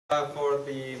For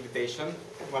the invitation.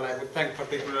 Well, I would thank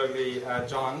particularly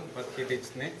John, but he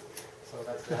ditched me, so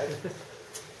that's right.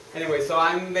 Anyway, so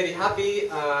I'm very happy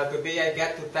today I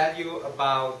get to tell you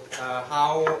about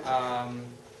how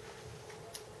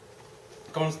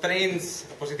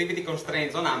positivity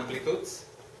constraints on amplitudes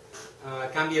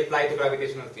can be applied to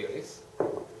gravitational theories,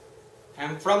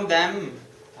 and from them,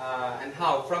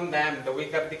 the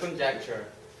weak gravity conjecture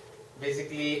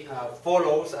basically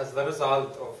follows as the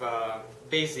result of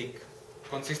basic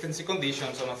consistency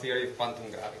conditions on a theory of quantum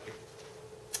gravity.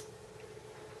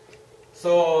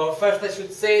 So first I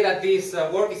should say that this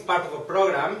work is part of a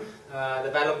program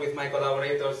developed with my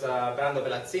collaborators Brando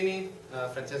Pelazzini,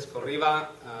 Francesco Riva,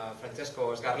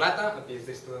 Francesco Scarlata, a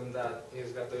PhD student that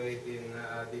is graduating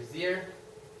this year,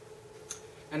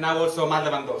 and now also Matt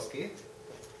Lewandowski,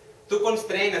 to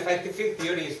constrain effective field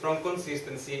theories from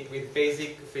consistency with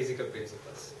basic physical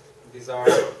principles. These are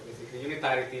basically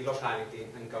unitarity, locality,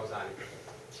 and causality.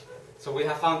 So we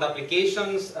have found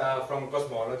applications from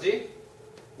cosmology,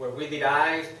 where we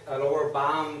derived a lower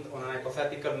bound on an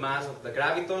hypothetical mass of the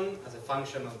graviton as a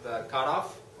function of the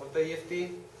cutoff of the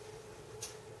EFT.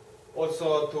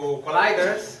 Also to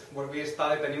colliders, where we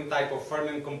studied a new type of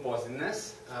fermion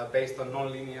compositeness based on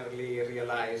non-linearly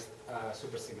realized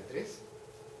supersymmetries.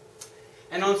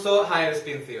 And also higher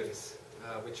spin theories,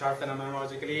 which are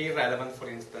phenomenologically relevant, for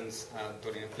instance,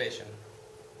 during inflation.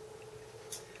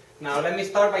 Now let me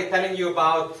start by telling you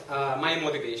about my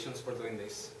motivations for doing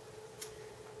this,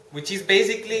 which is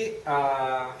basically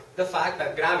the fact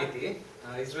that gravity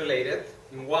is related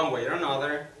in one way or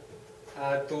another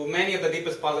to many of the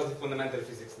deepest puzzles of fundamental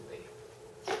physics today.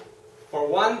 For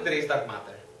one, there is dark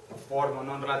matter, a form of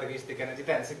non-relativistic energy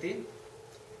density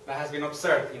that has been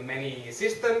observed in many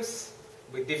systems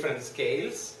with different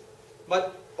scales,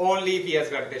 but only via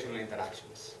gravitational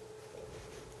interactions.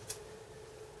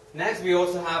 Next, we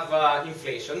also have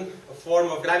inflation, a form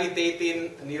of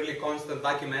gravitating nearly constant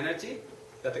vacuum energy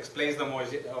that explains the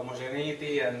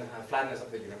homogeneity and flatness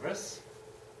of the universe.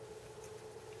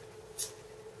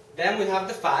 Then we have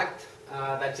the fact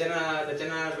that the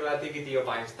general relativity of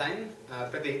Einstein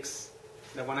predicts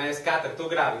that when I scatter two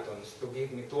gravitons to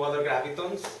give me two other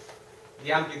gravitons,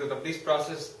 the amplitude of this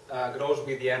process grows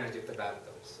with the energy of the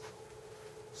gravitons.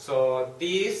 So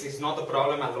this is not a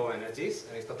problem at low energies,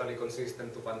 and it's totally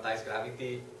consistent to quantize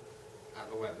gravity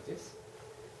at low energies.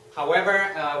 However,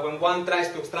 when one tries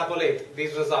to extrapolate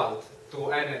this result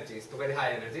to energies, to very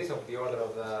high energies of the order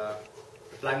of the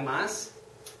Planck mass,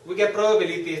 we get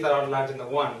probabilities that are larger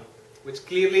than 1, which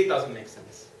clearly doesn't make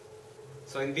sense.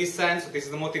 So in this sense, this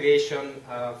is the motivation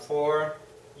for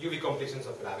UV completions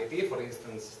of gravity, for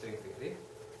instance, string theory.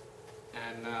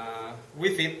 And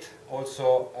with it,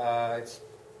 also, it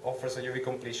offers a UV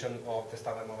completion of the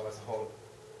standard model as a whole.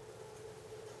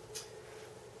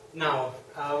 Now,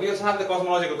 we also have the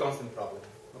cosmological constant problem,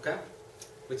 okay?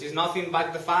 Which is nothing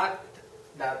but the fact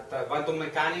that quantum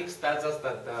mechanics tells us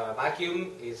that the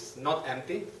vacuum is not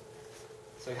empty,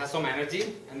 so it has some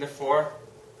energy, and therefore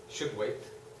should weight.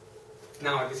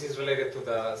 Now, this is related to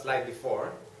the slide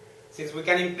before. Since we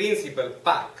can in principle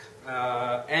pack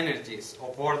energies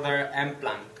of order m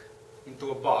Planck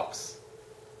into a box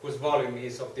whose volume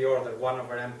is of the order 1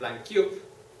 over m Planck cubed,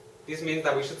 this means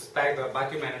that we should expect the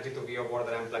vacuum energy to be of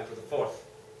order m Planck to the 4th,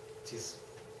 which is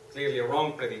clearly a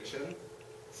wrong prediction,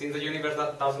 since the universe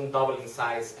doesn't double in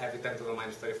size every 10 to the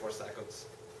minus 34 seconds.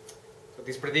 So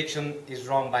this prediction is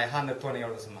wrong by 120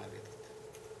 orders of magnitude.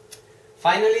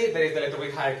 Finally, there is the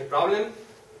electroweak hierarchy problem,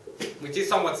 which is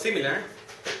somewhat similar,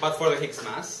 but for the Higgs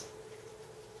mass.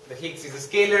 The Higgs is a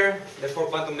scalar, therefore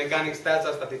quantum mechanics tells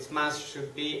us that its mass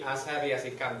should be as heavy as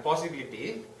it can possibly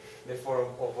be, therefore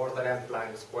of order m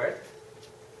Planck squared,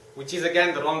 which is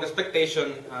again the wrong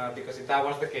expectation, because if that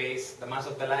was the case, the mass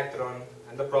of the electron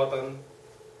and the proton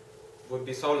would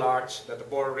be so large that the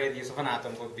Bohr radius of an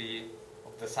atom would be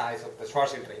of the size of the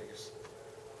Schwarzschild radius.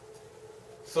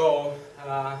 So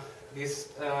this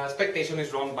expectation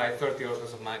is wrong by 30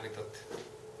 orders of magnitude.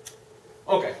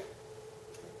 Okay,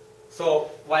 so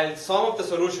while some of the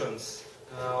solutions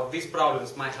of these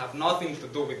problems might have nothing to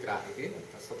do with gravity,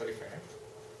 that's totally fair,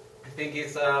 I think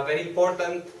it's very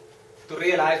important to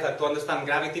realize that to understand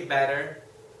gravity better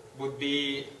would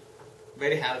be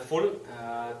very helpful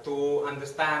to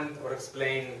understand or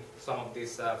explain some of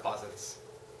these puzzles.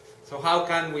 So how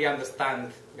can we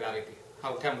understand gravity?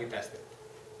 How can we test it?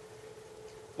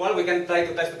 Well, we can try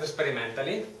to test it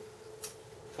experimentally.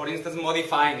 For instance,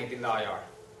 modifying it in the IR.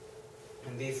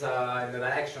 And this in the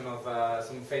direction of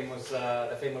the famous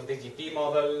DGP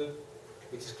model,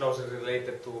 which is closely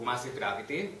related to massive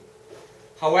gravity.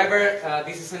 However,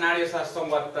 these scenarios are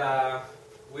somewhat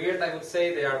weird, I would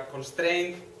say. They are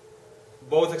constrained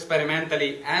both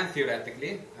experimentally and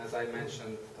theoretically, as I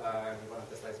mentioned in one of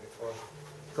the slides before.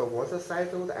 So what's the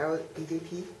size of the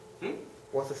LDJP?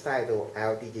 What's the size of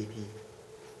LDJP?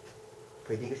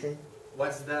 Prediction?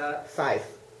 What's the size?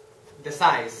 The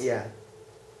size? Yeah.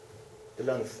 The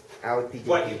length, LDJP.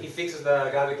 Well, it fixes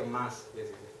the graviton mass,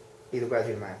 basically. It's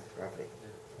graviton mass, roughly.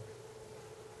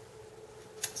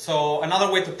 So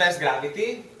another way to test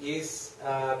gravity is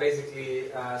basically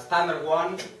standard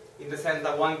one, in the sense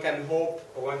that one can hope,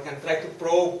 or one can try to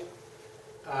probe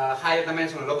higher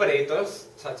dimensional operators,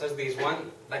 such as this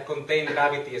one, that contain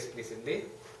gravity explicitly.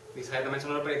 These higher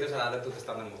dimensional operators are added to the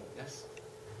standard model. Yes.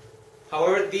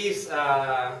 However, this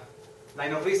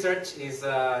line of research is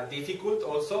difficult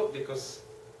also, because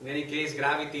in any case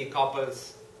gravity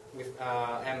couples with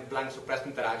M-Planck suppressed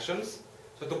interactions.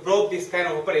 So to probe these kind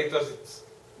of operators, it's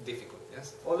difficult.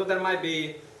 Yes. Although there might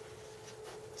be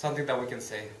something that we can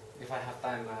say. If I have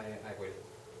time, I will.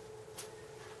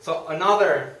 So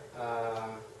another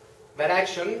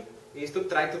direction is to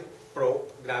try to probe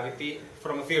gravity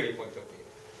from a theory point of view.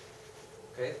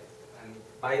 Okay? And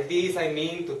by this I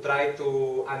mean to try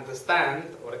to understand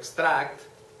or extract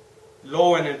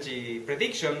low energy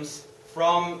predictions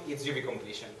from its UV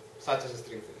completion, such as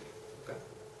string theory. Okay?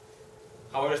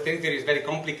 However, string theory is very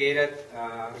complicated.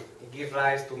 It gives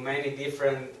rise to many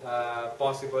different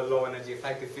possible low energy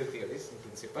effective field theories in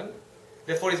principle.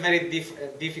 Therefore, it's very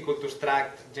difficult to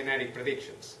extract generic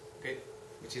predictions, okay?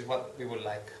 Which is what we would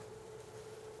like.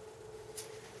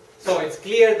 So it's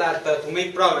clear that to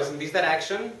make progress in this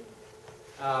direction,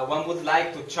 one would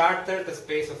like to charter the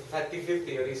space of effective field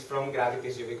theories from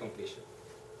gravity's UV completion.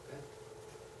 Okay?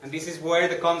 And this is where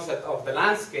the concept of the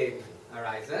landscape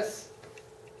arises,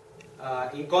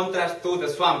 in contrast to the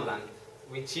swampland,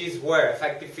 which is where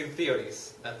effective field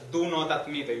theories that do not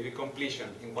admit a UV completion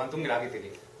in quantum gravity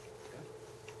live.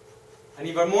 An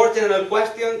even more general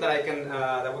question that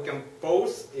we can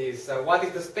pose is what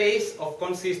is the space of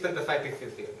consistent effective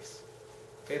field theories,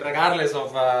 okay, regardless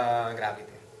of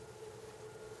gravity.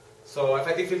 So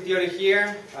effective field theory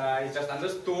here is just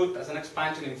understood as an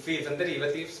expansion in fields and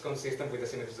derivatives consistent with the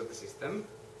symmetries of the system,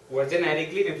 where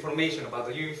generically the information about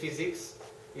the UV physics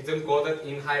is encoded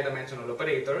in high dimensional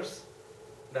operators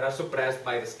that are suppressed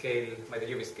by the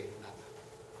UV scale.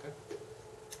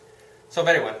 So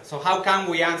very well. So how can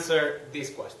we answer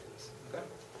these questions? Okay.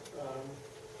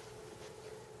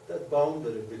 That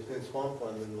boundary between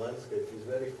swampland and landscape is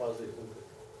very fuzzy, isn't it?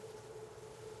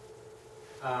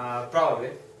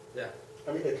 Probably. Yeah.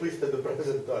 I mean, at least at the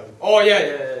present time. Oh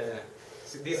yeah.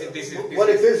 So this is what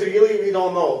it is really, we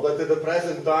don't know. But at the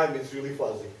present time, it's really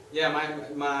fuzzy. Yeah,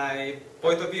 my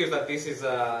point of view is that this is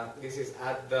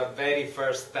at the very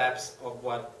first steps of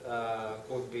what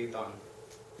could be done.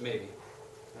 Maybe.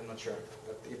 I'm not sure,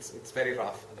 but it's very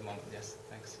rough at the moment. Yes,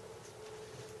 thanks.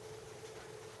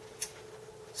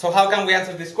 So how can we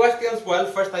answer these questions? Well,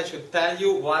 first I should tell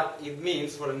you what it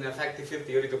means for an effective field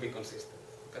theory to be consistent.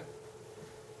 Okay?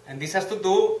 And this has to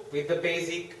do with the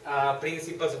basic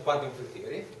principles of quantum field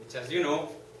theory, which, as you know,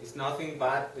 is nothing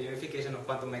but the unification of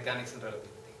quantum mechanics and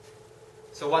relativity.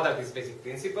 So what are these basic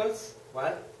principles?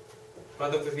 Well,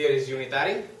 quantum field theory is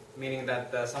unitary, meaning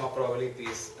that the sum of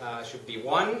probabilities should be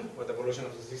 1, or the evolution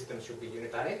of the system should be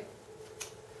unitary.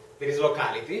 There is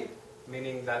locality,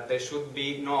 meaning that there should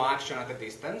be no action at a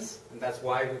distance, and that's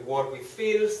why we work with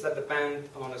fields that depend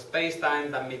on a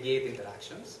space-time that mediate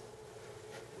interactions.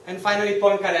 And finally,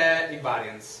 Poincare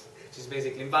invariance, which is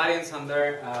basically invariance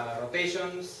under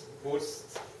rotations,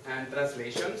 bursts, and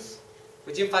translations,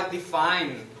 which in fact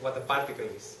define what a particle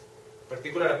is. In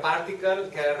particular, a particle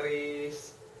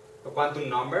carries a quantum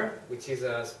number, which is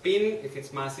a spin if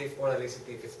it's massive or helicity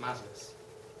if it's massless.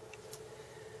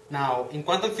 Now, in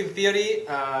quantum field theory,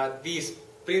 these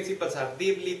principles are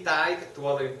deeply tied to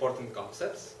other important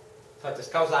concepts, such as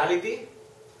causality,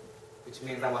 which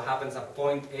means that what happens at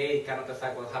point A cannot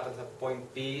affect what happens at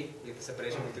point B if the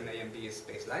separation between A and B is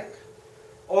space-like,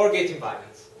 or gauge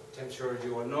invariance, which I'm sure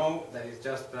you all know, that is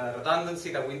just a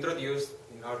redundancy that we introduced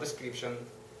in our description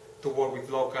to work with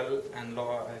local and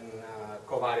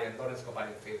covariant, Lorentz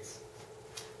covariant fields.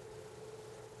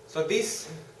 So this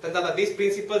turns out that these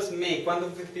principles make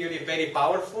quantum field theory very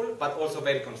powerful, but also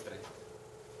very constrained.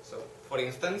 So, for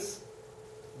instance,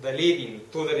 the leading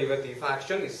two-derivative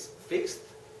action is fixed,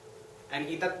 and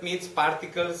it admits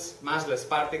particles, massless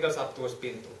particles, up to a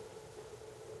spin 2.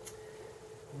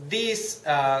 This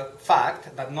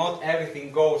fact that not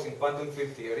everything goes in quantum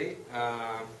field theory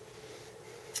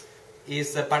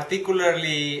is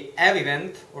particularly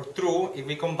evident or true if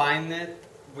we combine it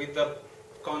with the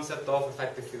concept of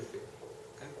effective field theory.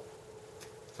 Okay?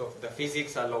 So the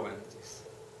physics are low energies.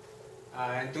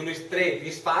 And to illustrate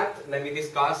this fact, let me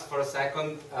discuss for a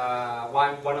second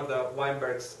one of the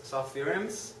Weinberg's soft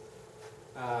theorems,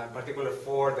 in particular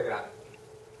for the gravity.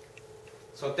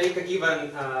 So take a given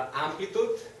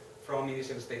amplitude from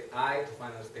initial state I to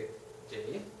final state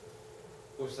J,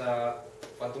 whose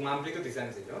quantum amplitude is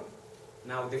n0.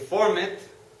 Now deform it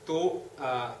to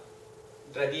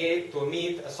radiate, to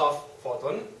emit a soft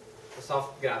photon, a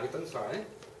soft graviton, sorry,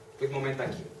 with momenta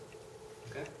q.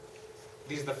 Okay?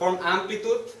 This deformed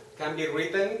amplitude can be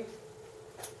written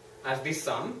as this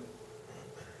sum,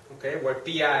 okay, where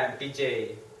pi and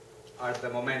pj are the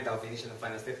momenta of initial and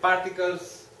final state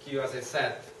particles, q, as I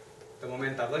said, the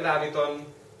momenta of the graviton,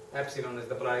 epsilon is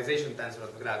the polarization tensor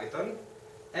of the graviton,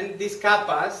 and these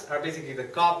kappas are basically the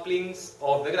couplings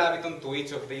of the graviton to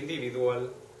each of the individual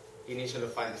initial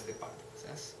and final state particles.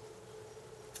 Yes?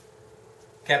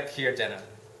 Kept here general,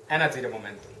 and at zero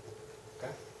momentum.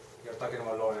 Okay? You're talking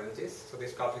about low energies, so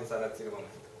these couplings are at zero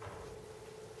momentum.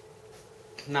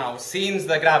 Now, since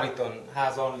the graviton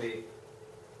has only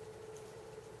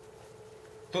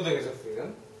 2 degrees of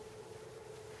freedom,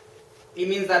 it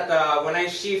means that when I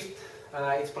shift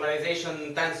its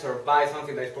polarization tensor by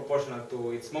something that is proportional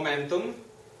to its momentum,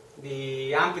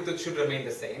 the amplitude should remain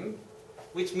the same,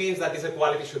 which means that this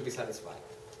equality should be satisfied,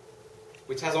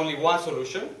 which has only one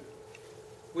solution,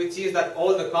 which is that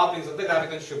all the couplings of the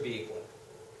graviton should be equal.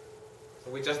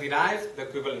 So we just derived the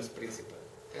equivalence principle.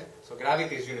 Okay? So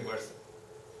gravity is universal.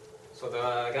 So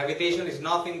the gravitation is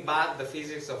nothing but the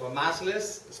physics of a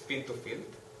massless spin-to field,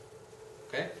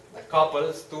 okay, that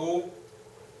couples to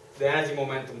the energy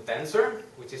momentum tensor,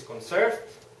 which is conserved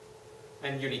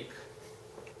and unique.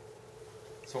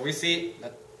 So we see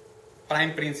that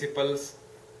prime principles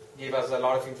give us a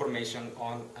lot of information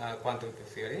on quantum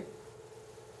theory.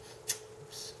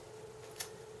 Oops.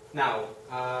 Now,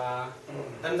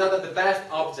 turns out that the best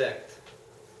object,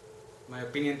 in my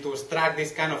opinion, to extract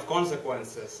these kind of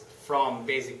consequences from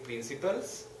basic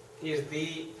principles is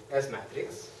the S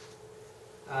matrix,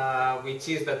 which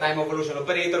is the time evolution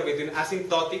operator between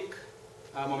asymptotic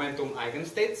momentum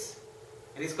eigenstates,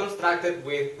 and is constructed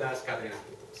with the scattering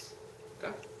amplitudes.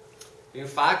 Okay? In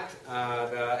fact,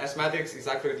 the S matrix is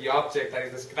actually the object that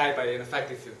is described by an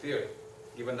effective field theory,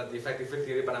 given that the effective field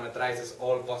theory parameterizes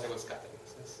all possible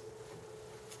scatterings. Yes?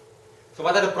 So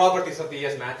what are the properties of the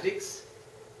S matrix?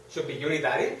 Should be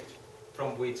unitary,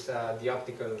 from which the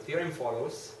optical theorem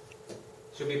follows.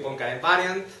 Should be Poincare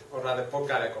invariant, or rather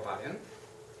Poincare covariant.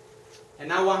 And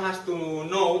now one has to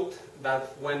note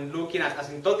that when looking at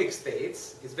asymptotic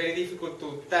states, it's very difficult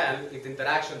to tell if the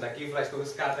interaction that gives rise to the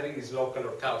scattering is local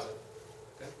or causal.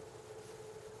 Okay?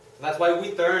 So that's why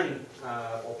we turn,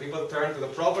 or people turn to the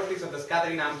properties of the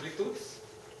scattering amplitudes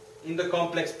in the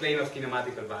complex plane of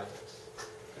kinematical variables.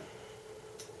 Okay?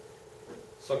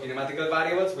 So kinematical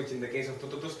variables, which in the case of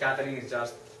 2-to-2 scattering is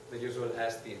just the usual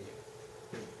S, T, and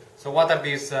U. So what are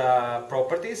these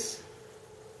properties?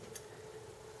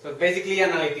 So basically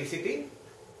analyticity,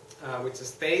 which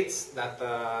states that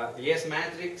the S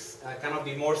matrix cannot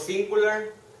be more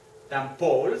singular than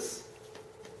poles,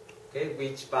 okay,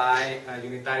 which by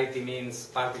unitarity means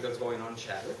particles going on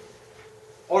shell,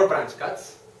 or branch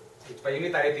cuts, which by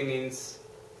unitarity means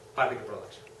particle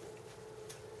production.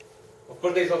 Of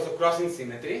course, there is also crossing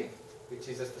symmetry, which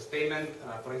is just a statement,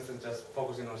 for instance, just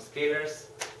focusing on scalars,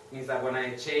 means that when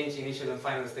I change initial and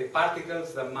final state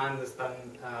particles, the Mandelstam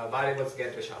variables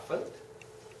get reshuffled.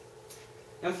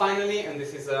 And finally, and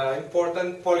this is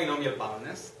important, polynomial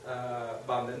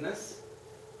boundedness,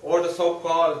 or the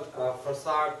so-called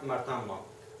Froissart-Martin bound.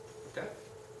 Okay?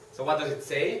 So what does it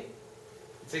say?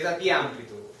 It says that the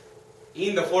amplitude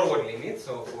in the forward limit,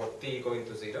 so for t going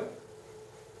to 0,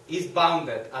 is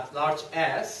bounded at large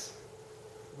S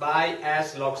by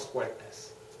S log squared S.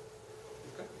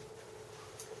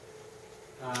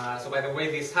 So by the way,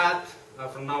 this hat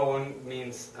from now on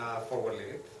means forward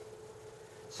limit.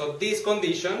 So this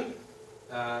condition,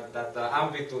 that the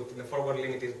amplitude in the forward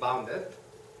limit is bounded,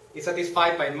 is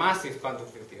satisfied by massive quantum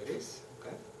field theories.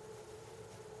 Okay?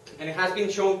 And it has been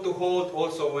shown to hold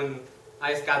also when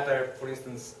I scatter, for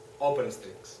instance, open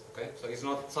strings. Okay? So it's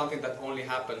not something that only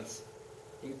happens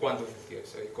in quantum field theory,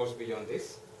 so it goes beyond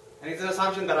this. And it's an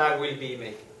assumption that I will be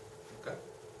making. Okay?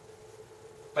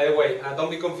 By the way, don't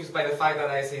be confused by the fact that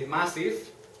I say massive,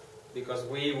 because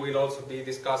we will also be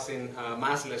discussing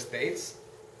massless states,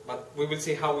 but we will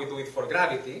see how we do it for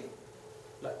gravity.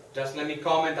 Just let me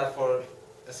comment that for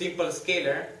a simple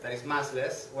scalar that is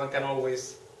massless, one can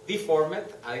always deform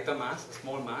it, add it a mass, a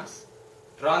small mass,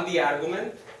 run the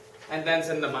argument, and then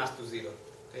send the mass to 0.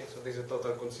 Okay? So this is a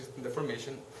total consistent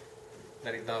deformation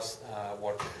that it does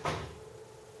work.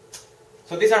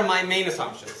 So these are my main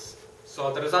assumptions.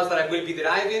 So the results that I will be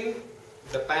deriving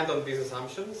depend on these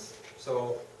assumptions.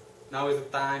 So now is the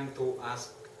time to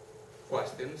ask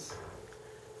questions.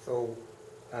 So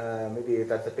maybe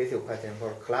that's a basic question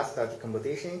for cluster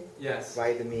decomposition. Yes.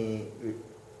 Why do you mean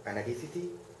analyticity?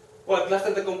 Well,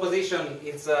 cluster decomposition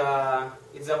is a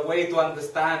way to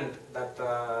understand that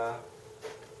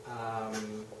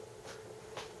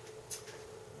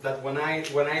that when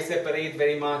I separate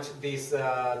very much these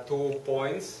 2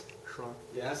 points, Sure.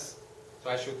 yes, so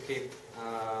I should hit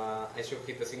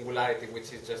the singularity,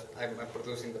 which is just I'm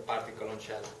producing the particle on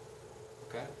shell.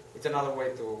 Okay, it's another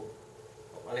way to,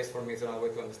 at least for me, it's another way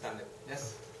to understand it.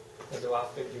 Yes. And the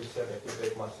last bit you said that you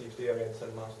take massive variance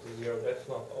and mass to zero. That's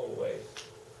not always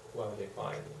well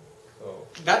defined. So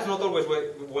That's not always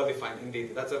well defined,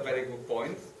 indeed. That's a very good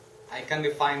point. I can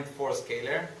define for a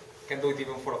scalar, can do it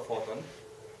even for a photon.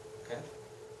 Okay.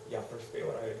 yeah, for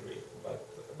scalar I agree. But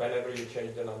whenever you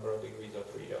change the number of degrees of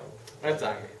freedom.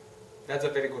 Exactly. That's a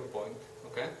very good point.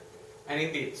 Okay. And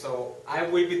indeed, so I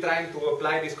will be trying to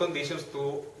apply these conditions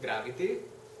to gravity.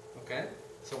 Okay.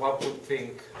 So one could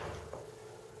think,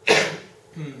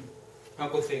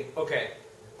 okay,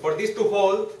 for this to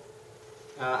hold,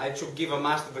 I should give a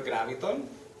mass to the graviton.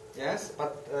 Yes,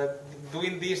 but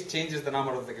doing this changes the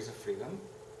number of degrees of freedom.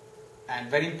 And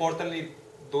very importantly,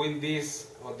 doing this,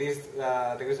 or these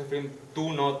degrees of freedom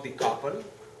do not decouple.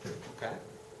 Okay?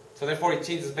 So therefore it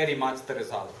changes very much the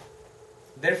result.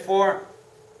 Therefore,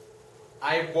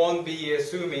 I won't be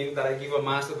assuming that I give a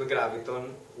mass to the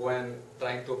graviton when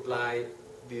trying to apply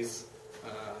these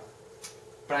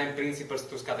prime principles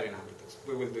to scattering amplitudes.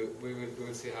 We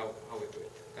will see how we do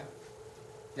it. Okay?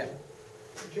 Yeah.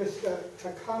 Just a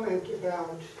comment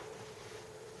about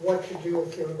what to do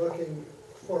if you're looking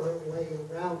for a way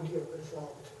around your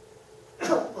result.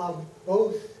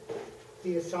 Both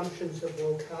the assumptions of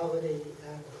locality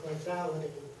and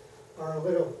causality are a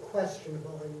little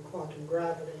questionable in quantum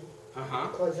gravity.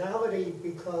 Causality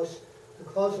because the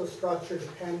causal structure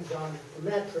depends on the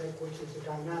metric, which is a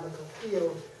dynamical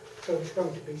field, so it's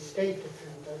going to be state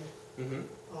dependent.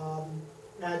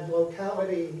 And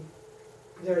locality,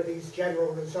 there are these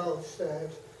general results that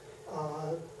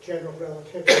general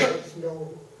relativity has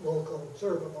no local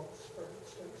observables, for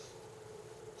instance.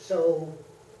 So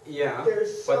yeah,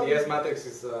 there's but some, the S matrix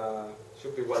is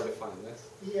should be well defined.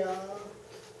 Yes.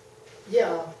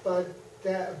 yeah, but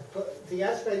the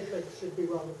S matrix should be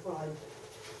well defined.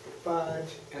 But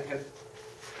And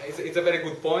it's a very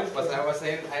good point. But I was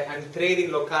saying I'm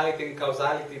trading locality and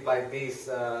causality by these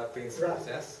principles. right.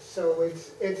 Yes. So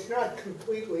it's not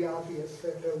completely obvious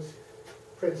that those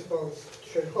principles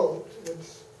should hold.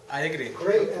 It's I agree.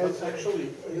 great But as actually,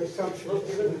 an it's assumption. not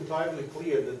even entirely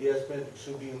clear that the S matrix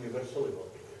should be universally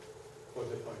located. What's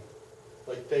the point?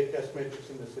 Like take S matrix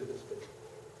in the zeta space.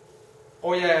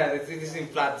 Oh yeah, this is in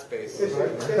flat space. This is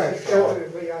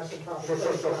definitely asymptotic.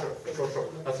 Sure.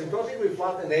 Asymptotically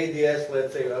flat and ADS,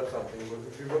 let's say, or something. But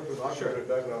if you go to the arbitrary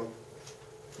background,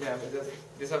 Yeah, but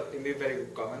these are indeed very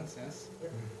good comments. Yes,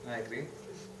 I agree.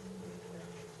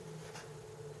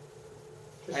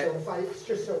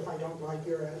 Just so if I don't like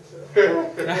your answer.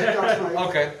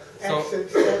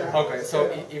 Okay,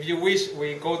 so if you wish,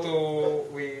 we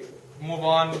move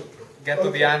on, get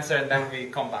to the answer, and then we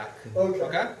come back.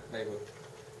 Okay? Very good.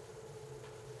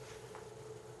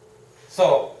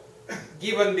 So,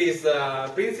 given these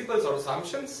principles or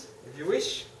assumptions, if you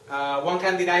wish, one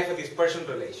can derive a dispersion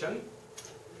relation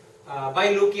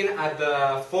by looking at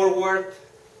the forward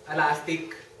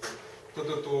elastic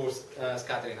to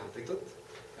scattering amplitude.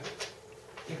 Okay?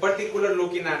 In particular,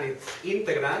 looking at its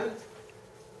integral,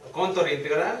 contour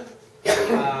integral,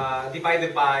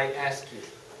 divided by S cubed,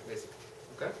 basically.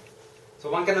 Okay? So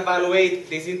one can evaluate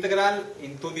this integral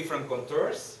in 2 different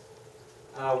contours.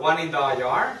 One in the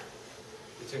IR,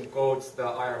 which encodes the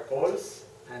IR poles,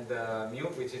 and the mu,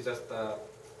 which is just a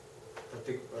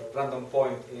random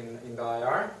point in the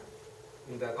IR,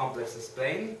 in the complexes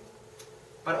plane.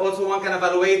 But also one can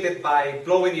evaluate it by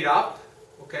blowing it up.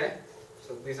 Okay,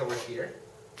 so this over here.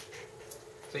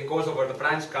 So it goes over the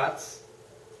branch cuts,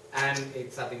 and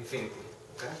it's at infinity.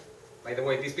 Okay. By the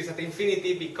way, this piece at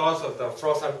infinity, because of the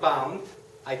Frossard bound,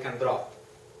 I can drop.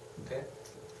 Okay,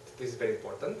 this is very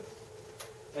important.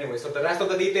 Anyway, so the rest of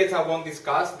the details I won't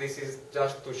discuss. This is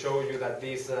just to show you that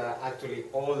this actually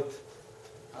old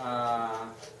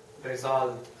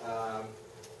result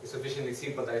is sufficiently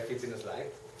simple that it fits in a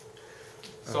slide.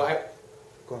 So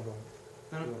Go on.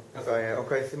 No. Sorry,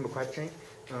 okay, simple question.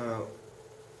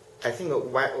 I think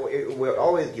we're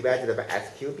always divided by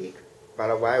S cubic,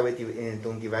 but why we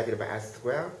don't divide it by S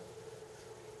square?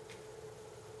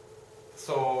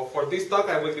 So for this talk,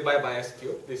 I will divide by s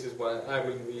cubed. This is what I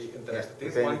will be interested in.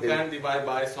 Okay, One then- can divide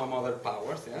by some other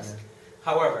powers, yes. Yeah.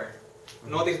 However,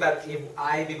 notice that if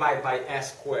I divide by s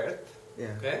squared,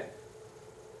 Yeah. okay,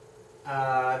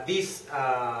 this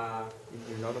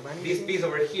You're not this vanishing? piece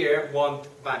over here won't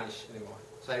vanish anymore.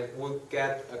 So I would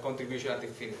get a contribution at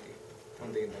infinity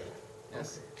from the integral. Yes.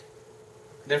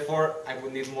 Therefore, I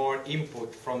would need more input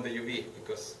from the UV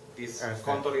because this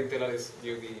contour integral is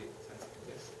UV sensitive.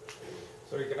 Yes.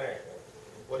 Sorry,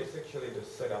 what is actually the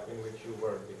setup in which you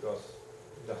work? Because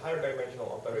the higher dimensional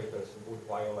operators would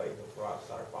violate the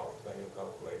Froissart bound when you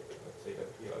calculate, let's say, the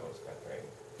P-level scattering.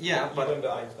 Yeah, but even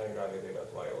the Einstein gravity does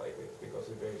violate it because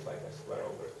it is like a square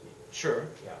over T. sure,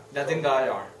 Yeah. that's So in the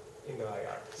IR. in the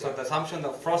IR. So the assumption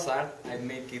of Froissart, I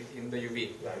make it in the UV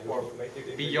Yeah, you or would make it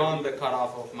in beyond the UV.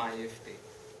 cutoff of my EFT.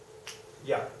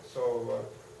 Yeah. So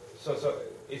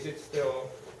is it still?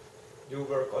 You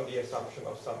work on the assumption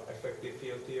of some effective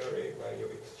field theory where you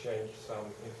exchange some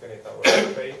infinitesimal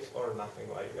states or nothing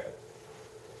like that?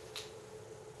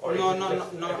 Or No, is it no,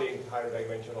 just no. adding higher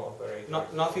dimensional operators?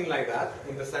 Nothing like that,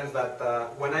 in the sense that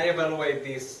when I evaluate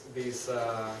this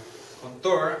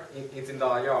contour, it's in the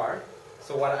IR.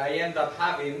 So what I end up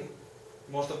having,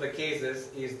 most of the cases,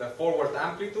 is the forward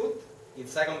amplitude,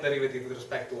 its second derivative with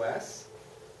respect to s,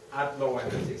 at low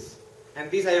energies.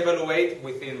 And this I evaluate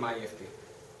within my EFT.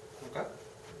 Okay?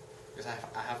 Because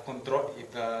I have control,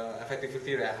 if the effective field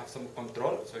theory, I have some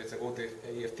control, so it's a good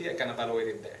EFT, I can evaluate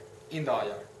it there, in the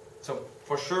IR. So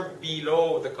for sure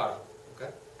below the cutoff.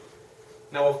 Okay?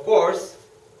 Now of course,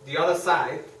 the other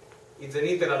side is an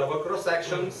integral over cross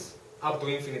sections up to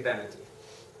infinite energy.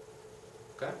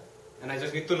 Okay? And I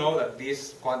just need to know that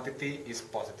this quantity is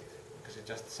positive because it's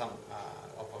just sum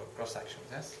of cross sections,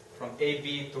 yes? From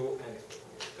AB to anything.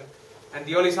 Okay? And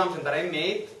the only assumption that I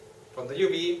made from the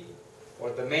UV, or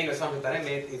the main assumption that I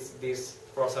made, is this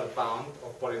Froissart bound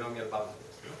of polynomial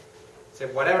boundaries. So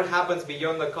whatever happens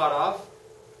beyond the cutoff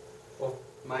of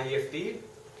my EFT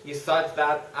is such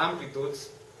that amplitudes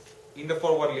in the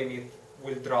forward limit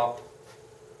will drop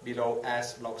below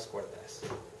s log squared s.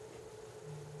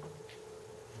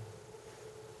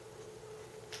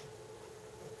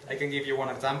 I can give you one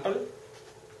example,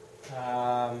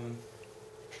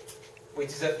 which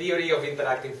is a theory of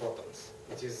interacting photons,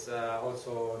 which is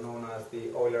also known as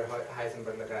the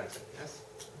Euler-Heisenberg-Lagrange. Yes?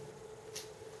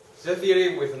 It's a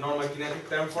theory with a normal kinetic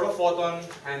term for a photon,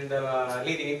 and the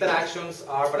leading interactions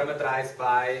are parameterized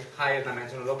by higher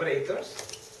dimensional operators.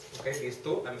 Okay, these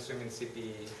two, I'm assuming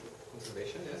CP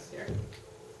conservation, yes, here,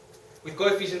 with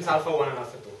coefficients alpha 1 and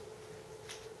alpha 2.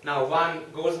 Now, one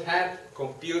goes ahead,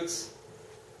 computes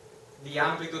the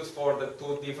amplitudes for the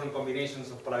two different combinations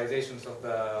of polarizations of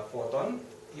the photon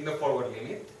in the forward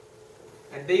limit,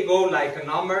 and they go like a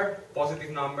number, positive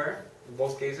number in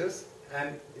both cases,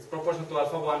 and it's proportional to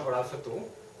alpha 1 or alpha 2,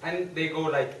 and they go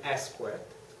like s squared.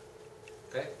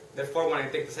 Okay? Therefore, when I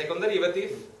take the second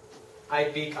derivative, I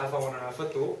pick alpha 1 and alpha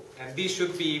 2, and this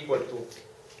should be equal to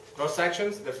cross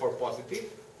sections, therefore positive.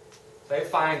 So I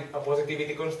find a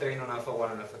positivity constraint on alpha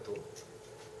 1 and alpha 2,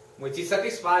 which is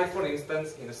satisfied, for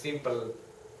instance, in a simple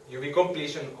UV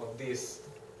completion of this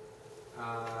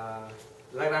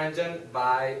Lagrangian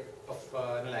by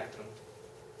an electron.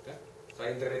 Okay? So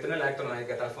I integrate an electron and I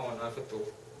get alpha 1 and alpha 2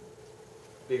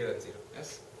 bigger than 0.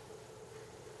 Yes?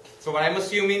 So what I'm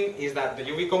assuming is that the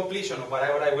UV completion of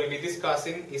whatever I will be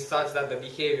discussing is such that the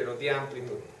behavior of the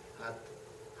amplitude at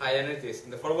high energies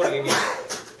in the forward limit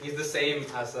is the same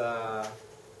as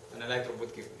an electron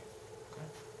would give me. Okay?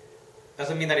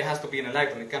 Doesn't mean that it has to be an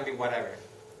electron, it can be whatever.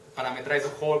 Parameterize the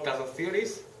whole class of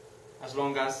theories as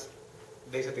long as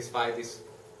they satisfy these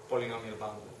polynomial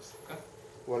boundaries. Okay?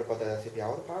 What about the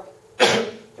CPL part?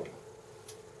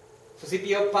 So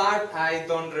CPO part, I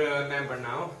don't remember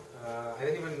now. I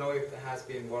don't even know if it has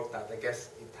been worked out. I guess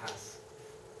it has.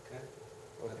 Okay?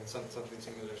 Okay. Something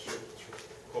similar should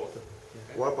go. Okay?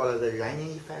 What about the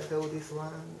running effect of this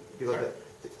one? Because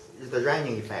Sure. the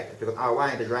running effect, because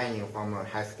R1 is running from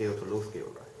high scale to low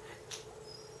scale, right?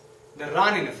 The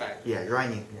running effect. Yeah,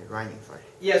 running, sorry.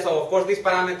 Yeah, so of course these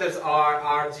parameters are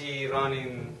RG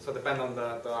running, so depend on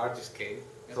the RG scale.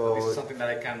 Yes, So- but this is something that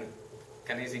I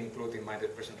can easily include in my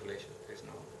dispersion relation. There's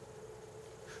no.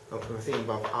 So we're thinking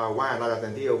about R1 larger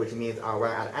than 0, which means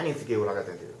R1 at any scale larger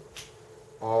than 0.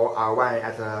 Or R1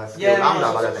 at a scale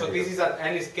lambda larger so than this 0. is at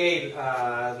any scale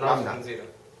larger Lambda. than 0.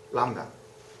 Lambda.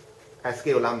 At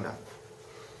scale lambda.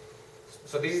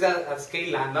 So this is at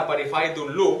scale lambda, but if I do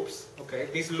loops, okay,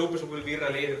 these loops will be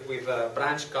related with a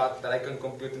branch cut that I can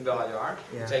compute in the IR,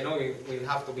 Yeah. which I know will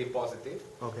have to be positive.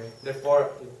 Okay.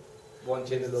 Therefore, won't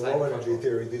change In the the sign low of energy quantum.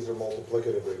 theory, these are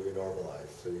multiplicatively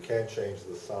renormalized, so you can't change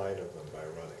the sign of them by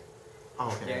running.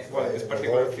 Oh, okay. Yeah, well, this In the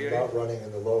particular low- theory. Not running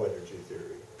in the low energy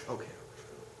theory. Okay.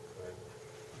 Right?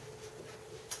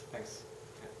 Thanks.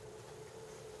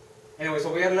 Yeah. Anyway,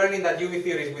 so we are learning that UV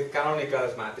theories with canonical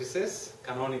matrices,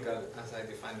 canonical as I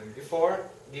defined them before,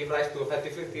 give rise to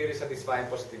effective field theories satisfying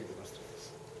positivity constraints.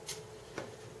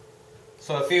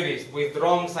 So theories with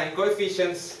wrong sign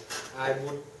coefficients, I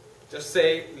would just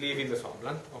say leave in the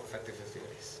swampland of effective field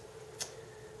theories.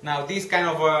 Now, these kind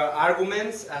of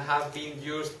arguments have been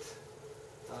used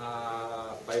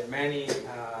by many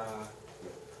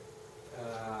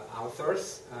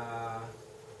authors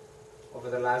over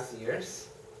the last years.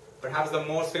 Perhaps the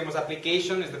most famous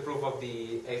application is the proof of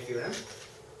the A theorem,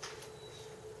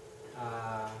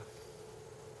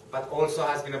 but also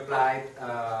has been applied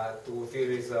to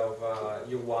theories of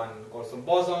U1 Olson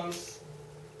bosons,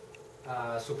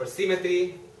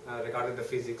 supersymmetry regarding the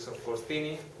physics of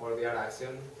Gorstini or the R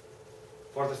axion,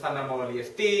 for the standard model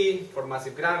EFT, for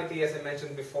massive gravity, as I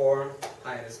mentioned before,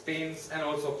 higher spins, and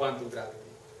also quantum gravity.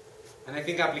 And I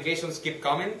think applications keep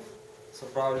coming, so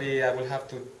probably I will have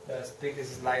to split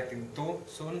this slide in two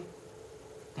soon,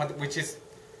 which is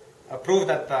a proof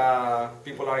that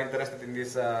people are interested in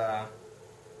this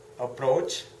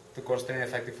approach to constrain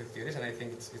effective field theories, and I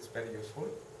think it's very useful.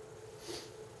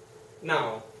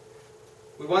 Now,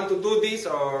 we want to do this,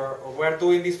 or we're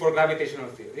doing this for gravitational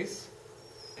theories.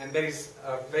 And there is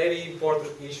a very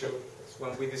important issue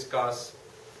when we discuss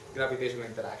gravitational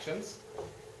interactions,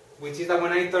 which is that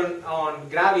when I turn on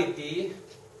gravity,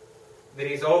 there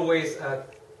is always a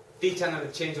T-channel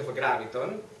change of a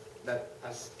graviton that,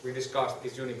 as we discussed,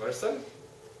 is universal.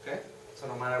 Okay? So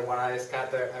no matter what I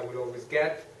scatter, I will always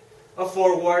get a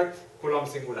forward Coulomb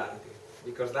singularity,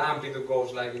 because the amplitude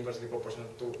goes like inversely proportional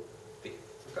to T.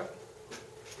 Okay?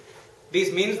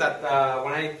 This means that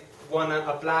when I want to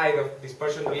apply the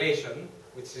dispersion relation,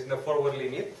 which is in the forward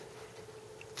limit,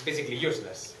 it's basically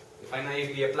useless. If I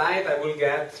naively apply it, I will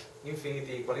get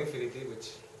infinity equal infinity,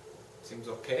 which seems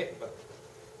okay, but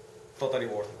totally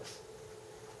worthless.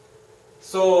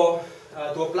 So,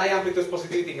 to apply amplitude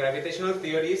positivity in gravitational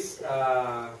theories,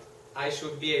 I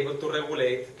should be able to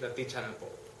regulate the T-channel pole.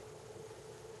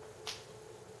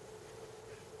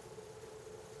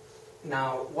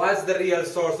 Now, what's the real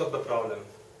source of the problem?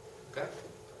 Okay?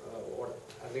 Or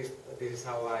at least this is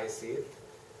how I see it.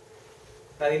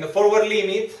 That in the forward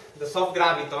limit, the soft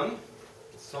graviton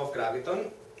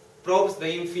probes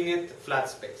the infinite flat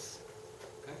space.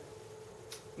 Okay?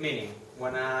 Meaning,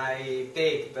 when I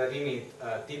take the limit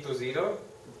t to 0,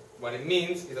 what it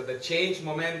means is that the change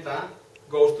momenta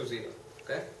goes to 0.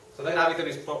 Okay? So the graviton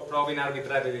is probing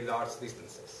arbitrarily large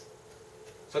distances.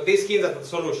 So this hints at the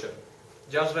solution.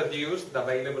 Just reduce the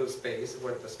available space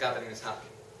where the scattering is happening.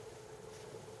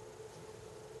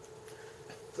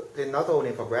 So it's not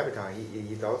only for graviton,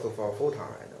 it's also for photon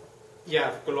right now.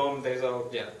 Yeah, Coulomb, there's a,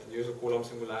 use of Coulomb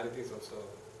singularities also.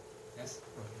 Yes?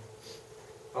 Okay.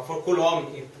 But for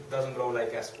Coulomb, it doesn't go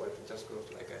like S squared, it just goes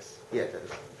like S. Yeah,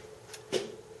 that's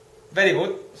Very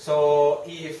good. So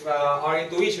if our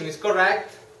intuition is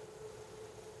correct,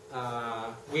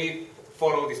 we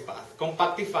follow this path.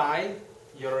 Compactify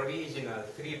your original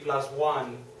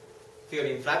 3+1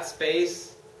 theory in flat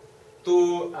space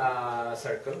to a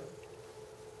circle,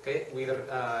 okay, with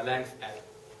length L.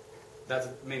 That's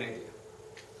the main idea.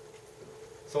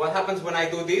 So what happens when I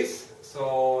do this?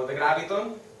 So the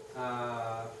graviton,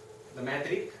 the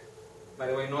metric, by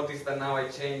the way, notice that now I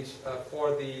change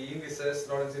for the indices,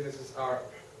 Lorentz indices are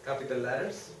capital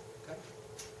letters. Okay?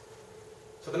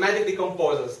 So the metric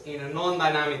decomposes in a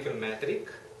non-dynamical metric,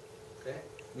 okay?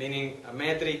 Meaning a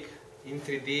metric in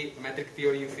 3D, metric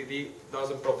theory in 3D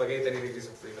doesn't propagate any degrees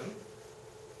of freedom.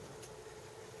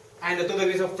 And the 2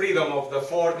 degrees of freedom of the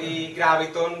 4D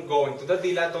graviton go into the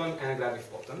dilaton and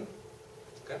graviphoton.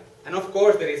 Okay? And of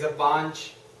course there is a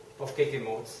bunch of KT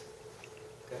modes,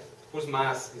 okay, whose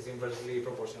mass is inversely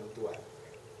proportional to L.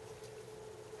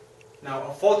 Now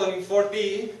a photon in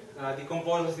 4D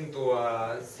decomposes into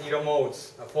 0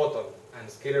 modes, a photon and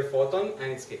scalar photon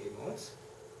and its KT modes.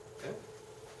 Okay?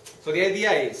 So the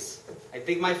idea is, I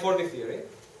take my 4D theory,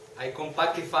 I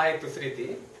compactify it to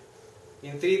 3D.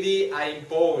 In 3D, I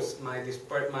impose my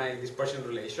dispersion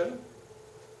relation,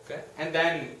 okay? And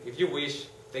then, if you wish,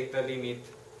 take the limit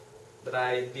that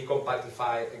I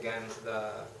decompactify against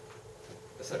the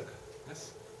circle,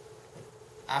 yes?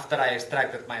 After I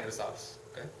extracted my results,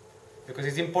 okay? Because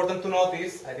it's important to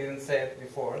notice, I didn't say it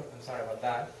before, I'm sorry about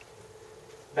that,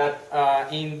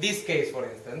 that in this case, for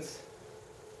instance,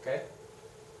 okay,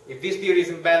 if this theory is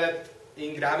embedded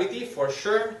in gravity, for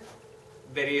sure,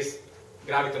 there is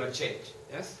graviton change.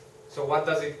 Yes. So what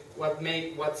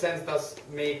sense does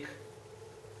make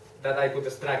that I could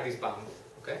extract this bound?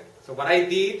 Okay. So what I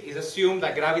did is assume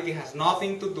that gravity has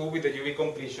nothing to do with the UV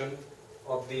completion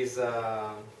of this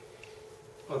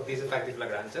effective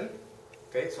Lagrangian.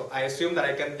 Okay. So I assume that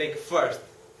I can take first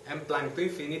m Planck to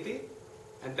infinity,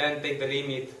 and then take the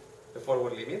limit, the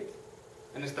forward limit,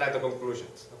 and extract the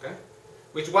conclusions. Okay.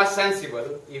 Which was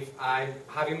sensible if I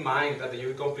have in mind that the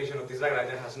UV completion of this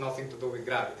Lagrangian has nothing to do with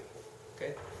gravity.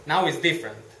 Okay. Now it's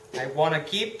different. I want to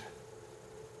keep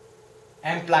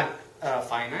m Planck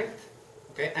finite,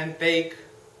 okay, and take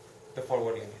the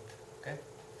forward limit. Okay.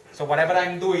 So whatever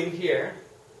I'm doing here,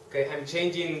 okay, I'm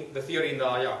changing the theory in the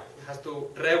IR. It has to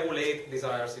regulate this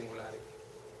IR singularity.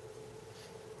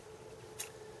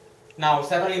 Now,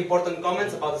 several important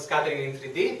comments about the scattering in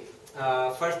 3D.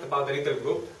 First, about the little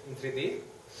group in 3D.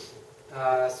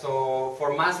 So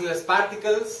for massless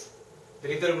particles, the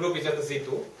little group is just a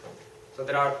Z2. So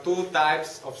there are two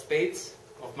types of states,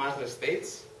 of massless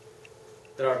states.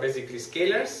 There are basically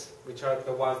scalars, which are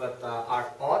the ones that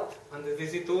are odd under the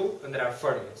Z2, and there are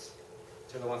fermions,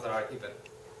 which are the ones that are even.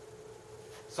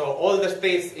 So all the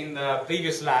states in the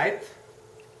previous slide,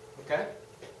 okay,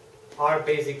 are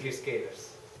basically scalars.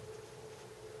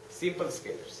 Simple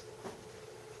scalars.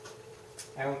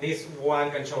 And this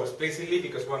one can show explicitly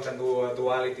because one can do a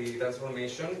duality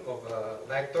transformation of a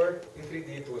vector in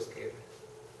 3D to a scalar.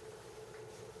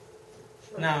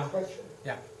 Sorry, Now, question.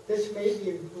 yeah. This may be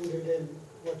included in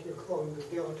what you're calling the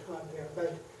dilettante there,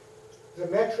 but the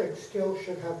metric still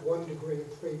should have 1 degree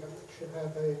of freedom. It should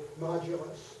have a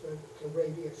modulus, the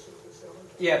radius of the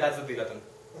cylinder. Yeah, that's the dilaton.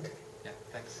 Okay. Yeah,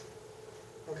 thanks.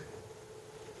 Okay.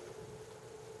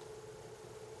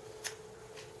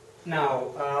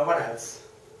 Now, what else?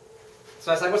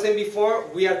 So as I was saying before,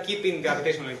 we are keeping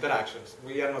gravitational interactions.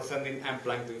 We are not sending m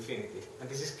Planck to infinity. And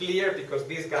this is clear because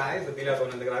these guys, the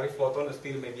dilaton and the graviphoton,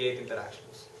 still mediate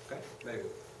interactions. Okay, very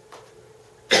good.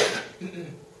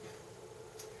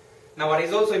 Now, what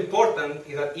is also important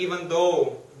is that even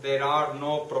though there are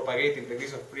no propagating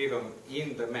degrees of freedom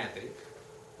in the metric,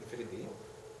 in 3D,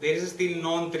 there is still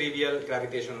non-trivial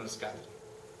gravitational scattering.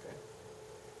 Okay?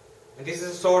 And this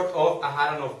is a sort of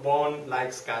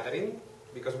Aharonov-Bohm-like scattering,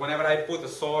 because whenever I put a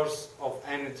source of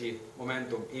energy,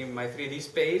 momentum, in my 3D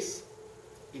space,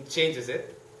 it changes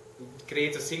it. It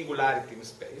creates a singularity in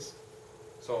space.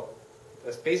 So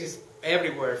the space is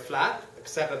everywhere flat,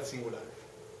 except at the singularity.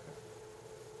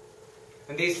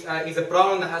 And this is a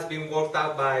problem that has been worked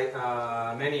out by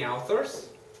many authors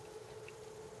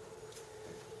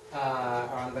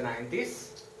around the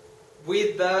 90s,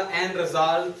 with the end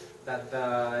result that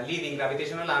the leading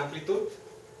gravitational amplitude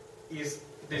is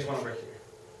this one over here.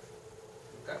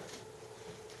 Okay.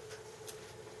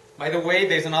 By the way,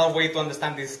 there's another way to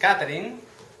understand this scattering,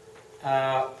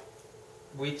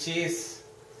 which is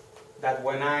that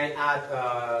when I add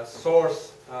a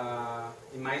source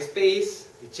in my space,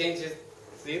 it changes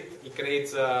it, it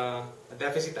creates a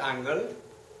deficit angle,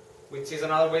 which is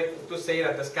another way to say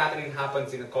that the scattering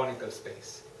happens in a conical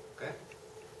space. Okay?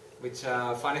 Which,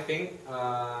 funny thing,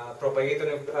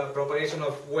 propagation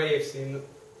of waves in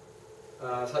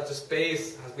such a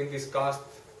space has been discussed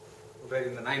already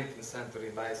in the 19th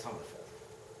century by Sommerfeld.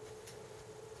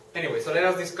 Anyway, so let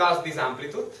us discuss this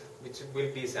amplitude, which will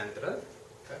be central.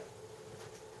 Okay.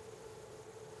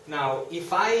 Now,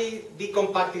 if I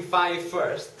decompactify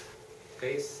first,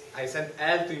 okay, I send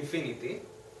L to infinity,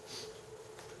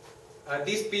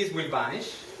 this piece will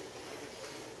vanish,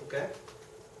 okay,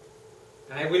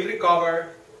 and I will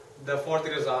recover the 40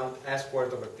 result S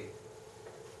squared over T.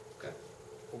 Okay.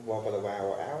 1 over Y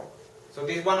over L. So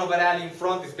this 1 over L in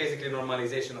front is basically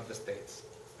normalization of the states.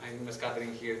 I'm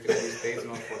scattering here 3D states,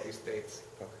 not 40 states.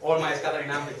 Okay. All my scattering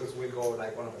amplitudes will go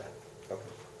like 1 over L. Okay.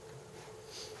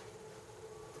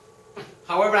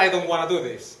 However, I don't want to do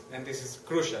this, and this is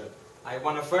crucial. I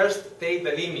want to first take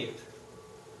the limit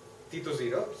t to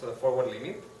 0, so the forward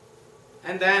limit,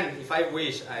 and then, if I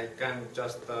wish, I can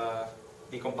just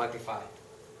decompactify.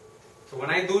 So when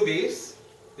I do this,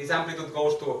 this amplitude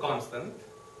goes to a constant,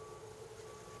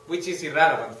 which is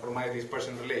irrelevant for my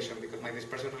dispersion relation, because my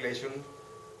dispersion relation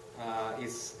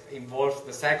involves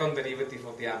the second derivative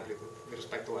of the amplitude with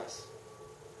respect to S.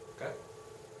 Okay?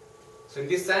 So in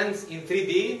this sense, in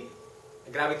 3D,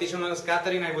 gravitational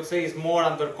scattering, I would say, is more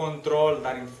under control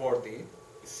than in 4D.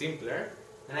 It's simpler,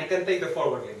 and I can take the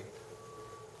forward limit.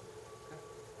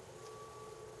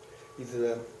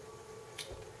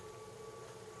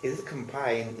 Is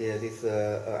comparing this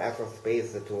actual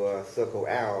space to a circle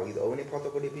L is the only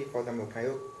possibility? For example, can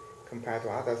you compare to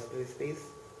other space?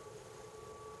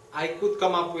 I could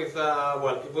come up with,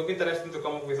 well, it would be interesting to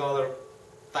come up with other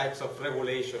types of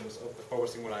regulations of the forward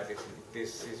singularity,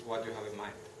 this is what you have in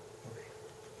mind. Okay.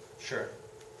 Sure.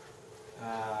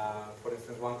 For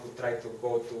instance, one could try to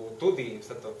go to 2D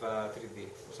instead of 3D,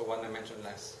 so one dimension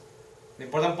less. The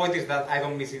important point is that I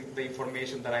don't miss the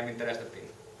information that I'm interested in.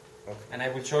 Okay. And I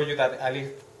will show you that at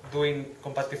least doing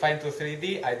compactifying to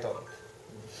 3D, I don't.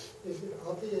 Is it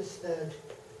obvious that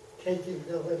taking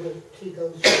the limit t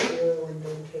goes to 0 and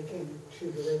then taking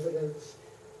 2 derivatives,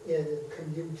 it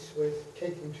commutes with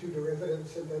taking 2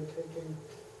 derivatives and then taking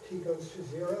t goes to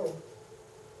 0?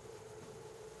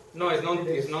 No, it's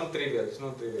non-trivial. It's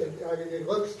non-trivial. I mean, it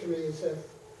looks to me as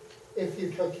if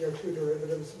you took your 2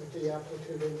 derivatives with the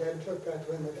amplitude and then took that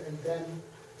limit and then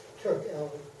took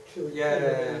L to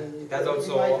infinity, that's you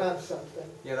also. might have something.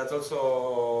 Yeah, that's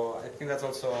also. I think that's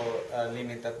also a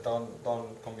limit that don't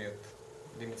commute.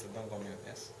 Limits that don't commute.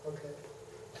 Yes. Okay.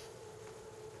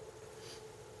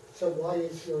 So why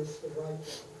is yours the right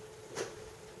one?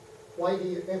 Why do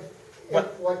you, if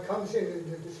what comes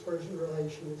in the dispersion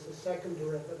relation is the second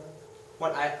derivative,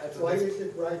 why is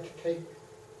it right to take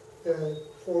the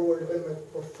forward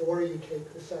limit before you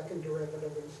take the second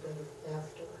derivative instead of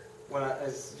after? Well,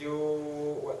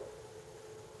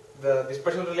 the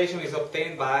dispersion relation is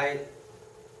obtained by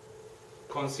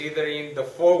considering the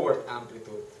forward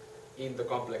amplitude in the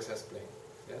complex S-plane.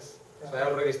 Yes? So I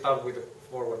already start with the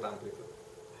forward amplitude.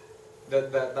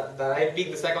 That I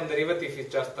pick the second derivative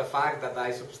is just the fact that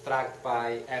I subtract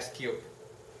by S cubed.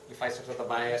 If I subtract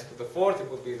by S to the fourth, it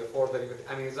would be the fourth derivative.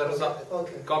 I mean, it's a result.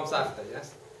 Okay. It comes after,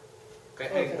 yes? Okay.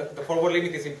 Okay. And the forward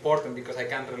limit is important because I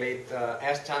can relate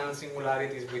S-channel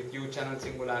singularities with U-channel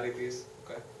singularities.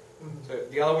 Okay. Mhm. So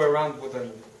the other way around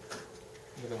wouldn't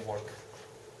work.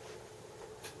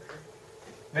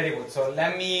 Very good. So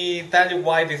let me tell you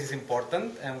why this is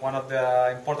important. And one of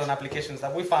the important applications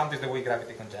that we found is the weak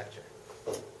gravity conjecture.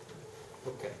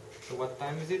 Okay. So what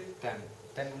time is it? 10,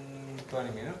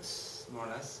 20 minutes, more or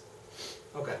less.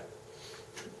 Okay.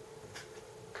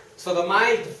 So the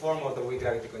mild form of the weak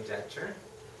gravity conjecture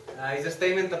is a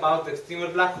statement about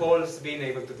extremal black holes being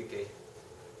able to decay.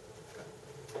 Okay.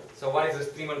 So what is an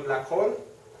extremal black hole?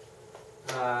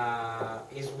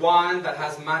 Is one that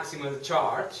has maximal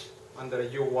charge under a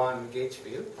U1 gauge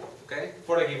field, okay,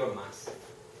 for a given mass,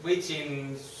 which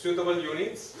in suitable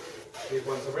units, this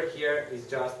one's over here, is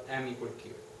just m equal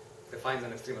q, defines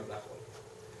an extremal black hole.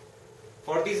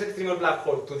 For this extremal black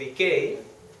hole to decay,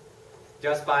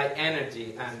 just by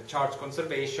energy and charge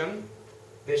conservation,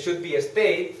 there should be a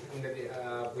state in the,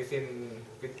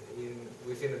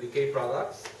 within the decay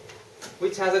products,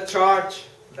 which has a charge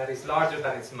that is larger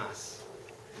than its mass.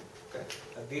 Okay?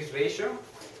 And this ratio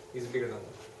is bigger than 1.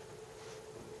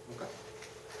 Okay.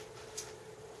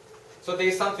 So there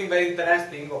is something very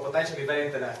interesting, or potentially very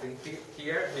interesting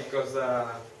here, because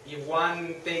if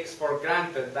one takes for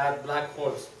granted that black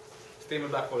holes, extremal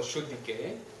black holes should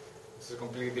decay, this is a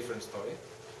completely different story.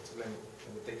 So let me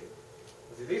take it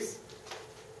as it is.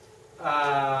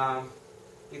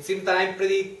 It seems that I'm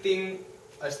predicting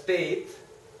a state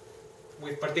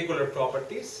with particular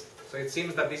properties. So it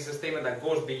seems that this is a statement that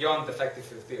goes beyond effective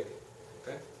field theory.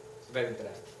 Okay, it's very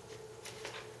interesting.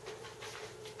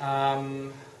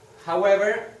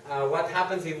 However, what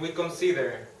happens if we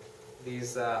consider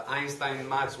this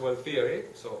Einstein-Maxwell theory,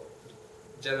 so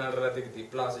general relativity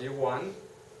plus U1,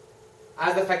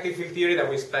 as the effective field theory that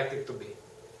we expect it to be?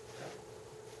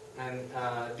 And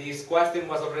this question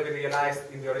was already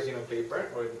realized in the original paper,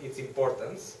 or its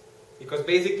importance, because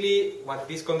basically what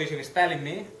this condition is telling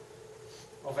me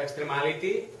of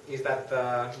extremality is that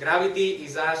gravity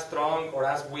is as strong or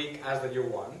as weak as the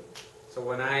U1. So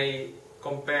when I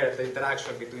compare the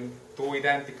interaction between two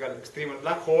identical extremal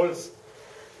black holes,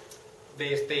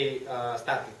 they stay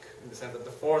static in the sense that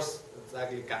the force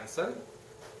exactly cancel.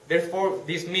 Therefore,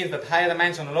 this means that higher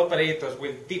dimensional operators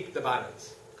will tip the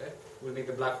balance. Okay, will make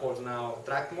the black holes now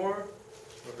attract more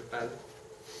or repel.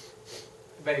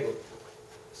 Very good.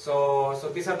 So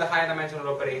these are the higher dimensional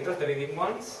operators, the leading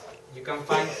ones. You can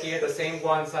find here the same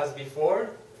ones as before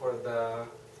for the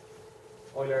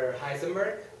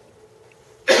Euler-Heisenberg.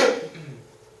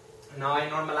 Now I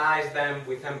normalize them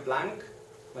with M Planck,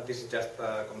 but this is just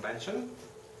a convention.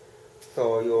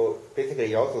 So you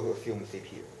basically also assume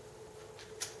CP.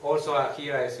 Also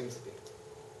here I assume CP.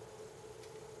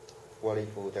 What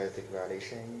if there's a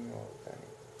violation or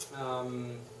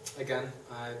something? Again,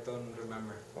 I don't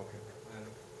remember. Okay.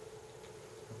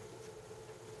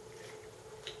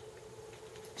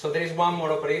 So there is one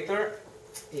more operator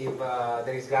if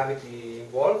there is gravity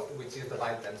involved, which is the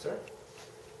Weil tensor.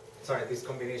 Sorry, this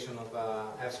combination of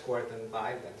f squared and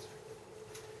Weil tensor.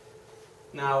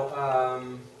 Now,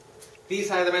 these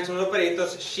high dimensional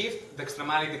operators shift the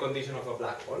extremality condition of a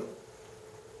black hole,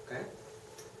 okay,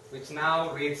 which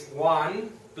now reads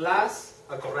 1 plus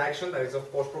a correction that is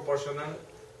of course proportional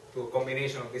to a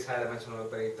combination of these high dimensional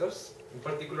operators, in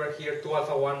particular here 2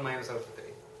 alpha 1 minus alpha 3.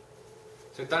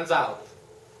 So it turns out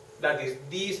that if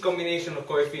this combination of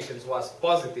coefficients was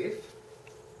positive,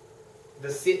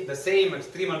 the same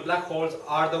extremal black holes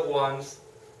are the ones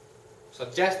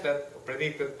suggested or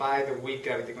predicted by the weak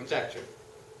gravity conjecture,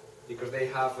 because they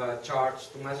have a charge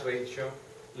to mass ratio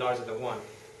larger than 1.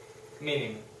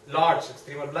 Meaning, large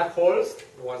extremal black holes,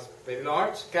 the ones very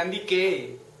large, can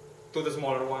decay to the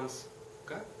smaller ones.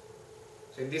 Okay?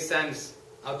 So in this sense,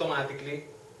 automatically,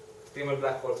 extremal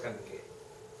black holes can decay.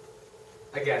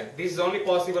 Again, this is only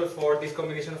possible for this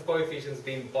combination of coefficients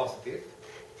being positive.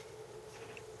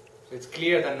 So it's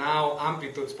clear that now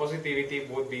amplitude's positivity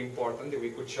would be important if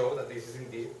we could show that this is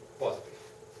indeed positive.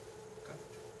 Okay.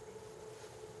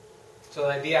 So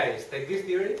the idea is, take this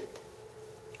theory,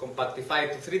 compactify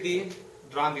it to 3D,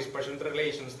 run dispersion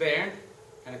relations there,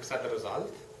 and extract the result.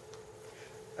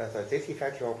 So this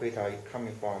effective operator is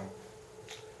coming from,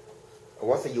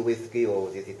 what's the UV scale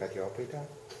of this effective operator?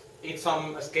 It's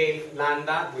some scale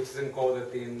lambda, which is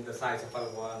encoded in the size of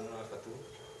alpha 1 or alpha 2.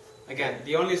 Again,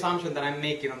 the only assumption that I'm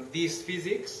making on this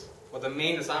physics, or the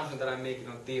main assumption that I'm making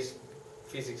on this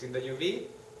physics in the UV,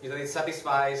 is that it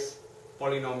satisfies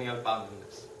polynomial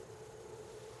boundedness.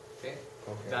 Okay?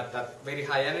 That very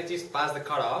high energies pass the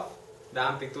cutoff, the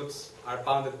amplitudes are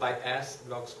bounded by S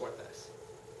log squared S.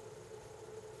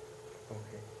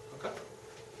 Okay?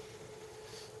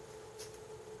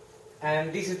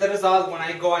 And this is the result when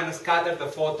I go and scatter the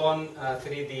photon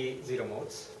 3D zero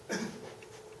modes.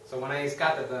 So when I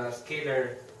scatter the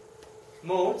scalar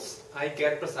modes, I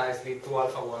get precisely 2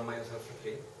 alpha 1 minus alpha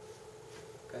 3.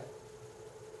 Okay?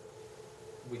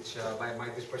 Which by my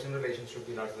dispersion relation should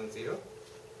be larger than 0.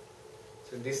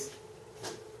 So in this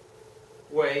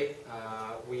way,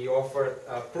 we offer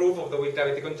a proof of the weak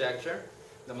gravity conjecture,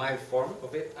 the mild form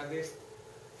of it at least,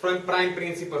 from prime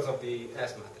principles of the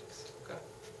S matrix. Okay?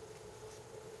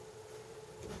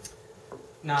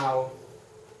 Now,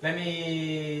 let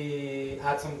me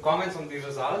add some comments on these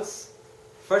results.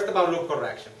 First about loop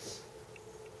corrections.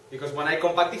 Because when I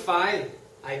compactify,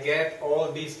 I get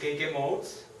all these KK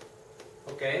modes,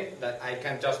 okay, that I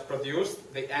can just produce.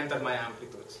 They enter my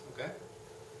amplitudes, okay?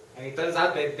 And it turns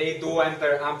out that they do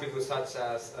enter amplitudes such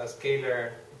as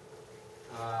scalar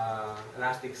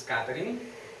elastic scattering,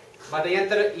 but they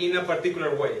enter in a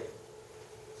particular way.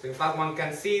 So in fact, one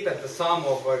can see that the sum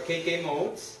of KK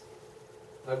modes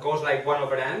goes like 1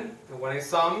 over n, and when I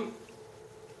sum,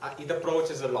 it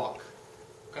approaches a log.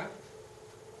 Okay?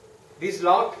 This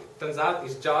log, turns out,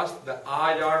 is just the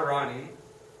IR running,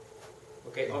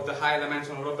 okay, of the high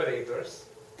dimensional operators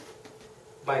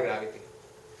by gravity.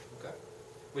 Okay?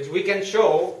 Which we can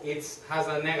show has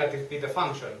a negative beta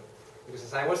function, because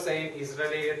as I was saying, is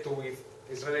related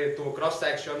to a cross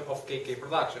section of KK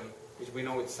production, which we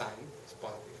know its sign is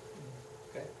positive.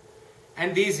 Okay?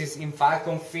 And this is in fact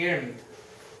confirmed.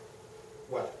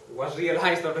 Well, it was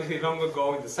realized already long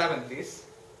ago in the 70s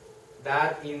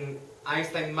that in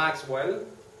Einstein-Maxwell,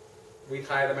 with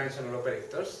high dimensional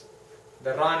operators,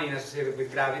 the running associated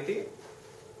with gravity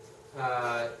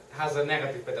has a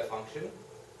negative beta function,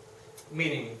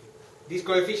 meaning these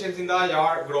coefficients in the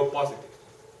IR grow positive.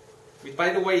 Which,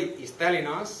 by the way, is telling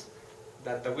us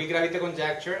that the weak gravity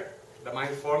conjecture, the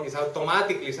mild form, is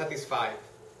automatically satisfied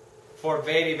for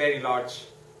very, very large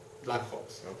black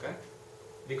holes. Okay?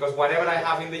 Because whatever I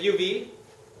have in the UV,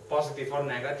 positive or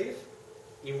negative,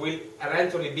 it will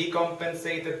eventually be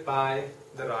compensated by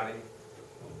the running.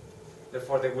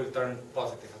 Therefore, they will turn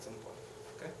positive at some point.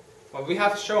 Okay? What we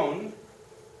have shown,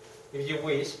 if you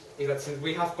wish, is that since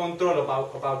we have control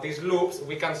about these loops,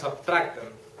 we can subtract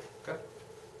them. Okay?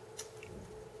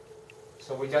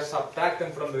 So we just subtract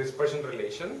them from the dispersion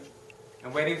relation,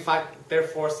 and we're in fact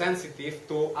therefore sensitive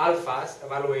to alphas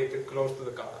evaluated close to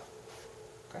the cutoff.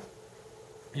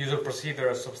 Usual procedure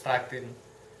of subtracting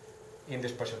in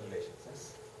dispersion relations.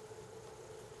 Yes?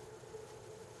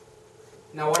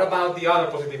 Now what about the other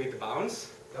positivity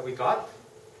bounds that we got?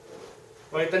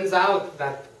 Well, it turns out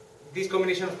that this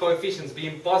combination of coefficients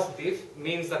being positive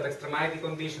means that the extremality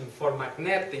condition for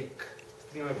magnetic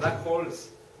extremal black holes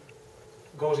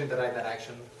goes in the right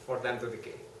direction for them to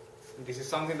decay. And this is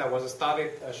something that was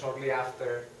studied shortly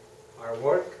after our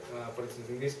work, for instance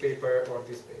in this paper or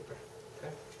this paper.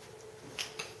 Okay?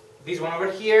 This one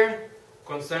over here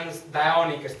concerns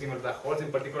dionic extremal black holes,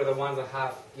 in particular the ones that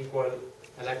have equal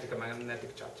electric and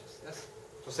magnetic charges. Yes?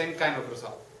 So same kind of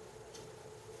result.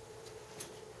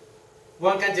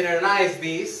 One can generalize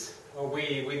this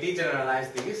we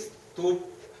degeneralize this to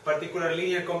particular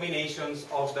linear combinations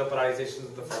of the polarizations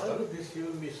of the Why photon. would this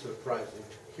even be surprising?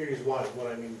 Here is why, what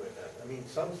I mean by that. I mean, in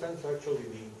some sense, actually,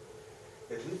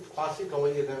 at least classical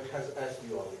ADM has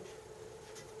S-duality.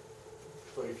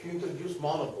 So if you introduce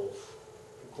monopoles,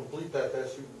 you complete that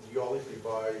S-duality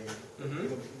by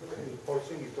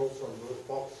enforcing it also on the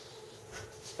Fox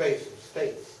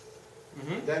states.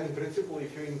 Then, in principle,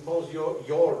 if you impose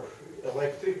your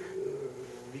electric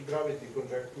V-gravity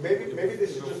conjecture, maybe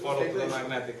this is just follow the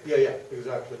magnetic. Yeah,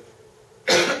 exactly.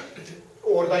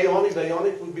 Or dionic.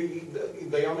 Dionic would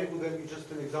then be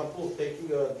just an example of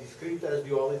taking a discrete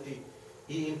S-duality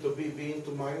E into B, B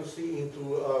into minus C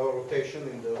into rotation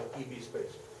in the EB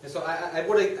space. And so I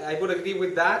would agree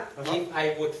with that if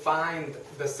I would find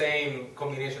the same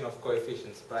combination of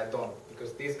coefficients, but I don't,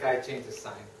 because this guy changes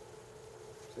sign.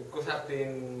 So it could have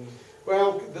been...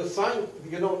 Well, the sign,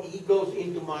 E goes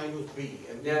into minus B,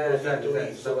 and B goes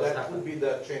into E, so that would be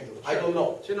the change. I don't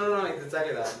know. No, it's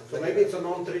exactly that. So maybe it's a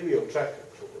non-trivial check.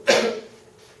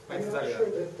 I'm not sure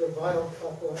that the Weil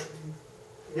coupling.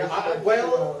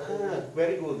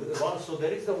 Very good. So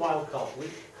there is the Weil coupling.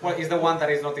 Well, it's the one that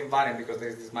is not invariant because there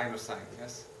is this minus sign,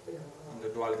 yes? Yeah. In the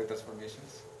duality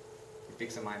transformations. It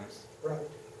picks a minus. Right.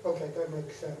 Okay, that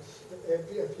makes sense.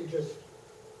 If you just,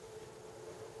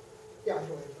 I believe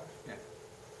that.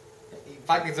 In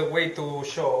fact, it's a way to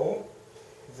show,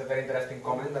 it's a very interesting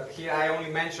comment, that here I only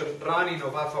mentioned running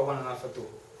of alpha 1 and alpha 2.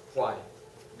 Why?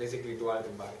 Basically duality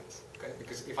invariance. Okay?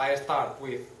 Because if I start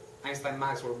with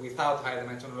Einstein-Maxwell without higher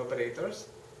dimensional operators,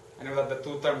 I know that the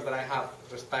two terms that I have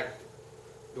respect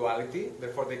duality,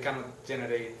 therefore they cannot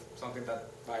generate something that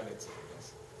violates it.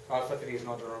 Yes? So alpha 3 is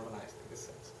not normalized in this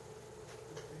sense.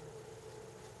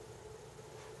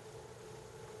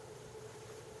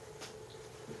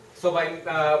 So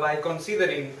by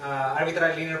considering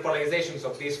arbitrary linear polarizations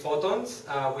of these photons,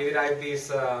 we derive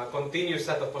this continuous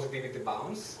set of positivity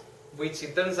bounds, which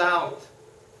it turns out,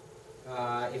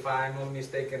 if I'm not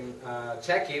mistaken,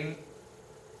 checking,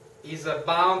 is a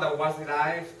bound that was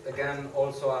derived, again,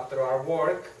 also after our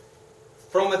work,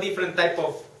 from a different type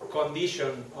of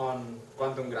condition on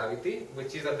quantum gravity,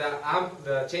 which is that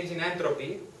the change in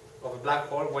entropy of a black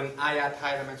hole when I add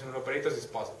high dimensional operators is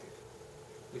positive,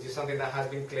 which is something that has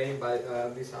been claimed by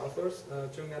these authors,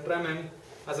 Chung and Remen,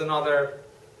 as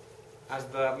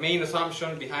the main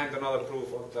assumption behind another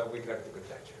proof of the weak gravity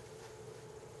conjecture.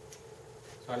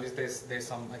 So at least there's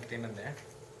some agreement there.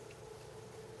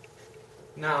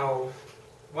 Now,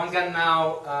 one can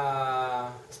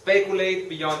now speculate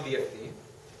beyond DFT,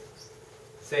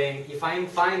 saying if I'm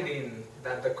finding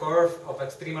that the curve of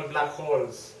extremal black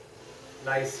holes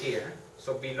lies here,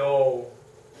 so below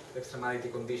the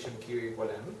extremality condition Q equal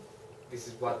M, this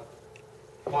is what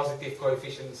positive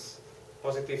coefficients,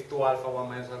 positive 2 alpha 1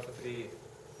 minus alpha 3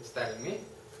 is telling me.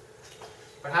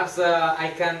 Perhaps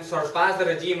I can surpass the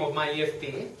regime of my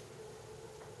EFT.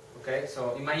 Okay,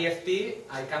 so in my EFT,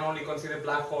 I can only consider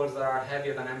black holes that are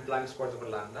heavier than m prime squared over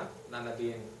lambda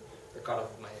being the cutoff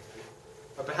of my EFT.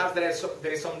 But perhaps there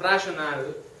is some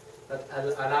rationale that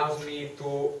allows me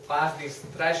to pass this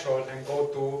threshold and go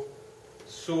to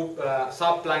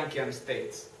sub-Planckian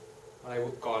states, what I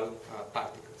would call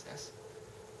particles. Yes.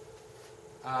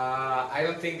 I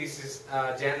don't think this is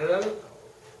general.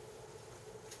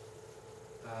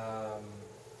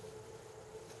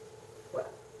 Well,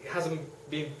 it hasn't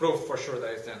been proved for sure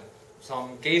that it's general.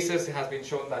 Some cases it has been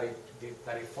shown that it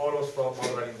follows from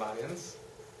modular invariance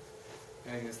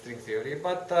in string theory,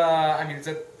 but I mean it's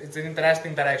an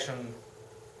interesting direction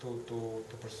to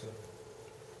pursue.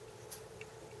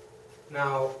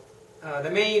 Now,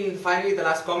 finally, the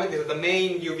last comment is that the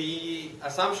main UV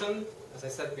assumption, as I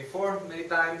said before many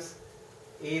times,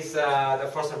 is the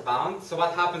force bound. So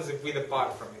what happens if we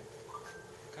depart from it?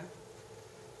 Okay?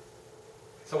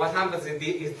 So what happens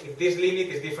if this limit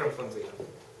is different from 0?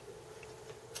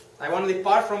 I want to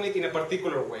depart from it in a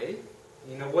particular way,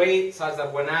 in a way such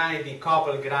that when I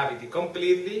decouple gravity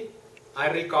completely, I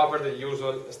recover the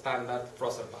usual standard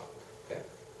Froster bound. Okay?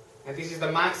 And this is the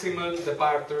maximal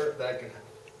departure that I can have.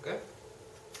 Okay?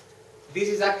 This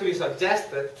is actually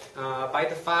suggested by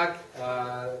the fact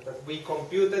that we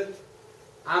computed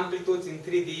amplitudes in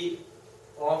 3D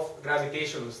of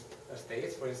gravitational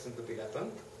states, for instance the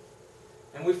pileton,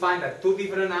 and we find that two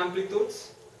different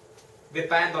amplitudes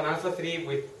depend on alpha 3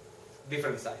 with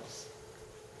different signs.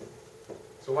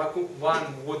 So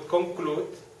one would conclude,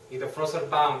 if the Froster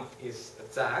bound is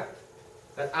exact,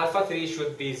 that alpha 3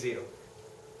 should be 0.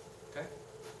 Okay?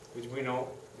 Which we know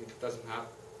it doesn't have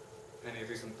any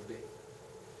reason to be.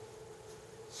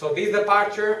 So this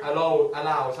departure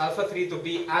allows alpha 3 to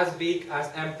be as big as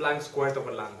m Planck squared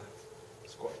over lambda.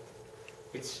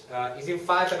 which is in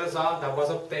fact a result that was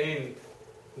obtained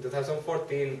in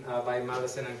 2014 by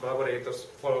Madison and collaborators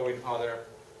following other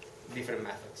different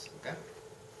methods. Okay?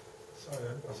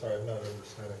 Sorry, I'm not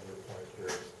understanding your point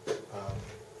here.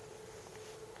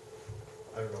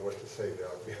 I don't know what to say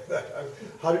now.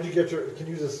 How did you get your, can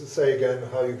you just say again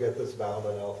how you get this bound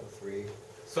on alpha 3?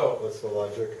 So, what's the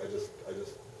logic? I just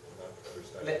not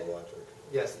understanding the logic.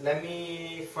 Yes, let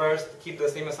me first keep the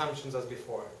same assumptions as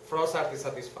before. Froissart is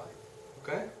satisfied,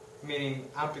 okay? Meaning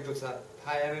amplitudes at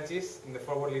high energies in the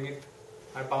forward limit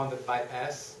are bounded by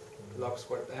S, log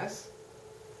squared S.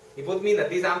 It would mean that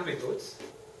these amplitudes,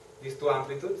 these two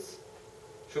amplitudes,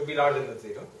 should be larger than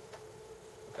 0.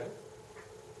 Okay?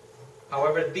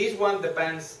 However, this one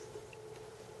depends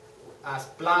as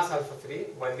plus alpha 3,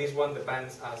 while this one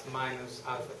depends as minus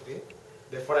alpha 3.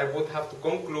 Therefore, I would have to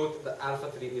conclude that alpha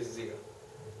 3 is 0.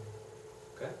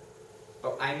 Okay?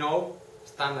 But I know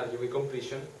standard UV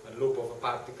completion, a loop of a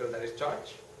particle that is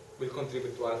charged, will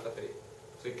contribute to alpha 3.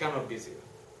 So it cannot be 0.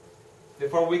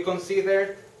 Therefore, we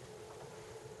considered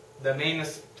the main,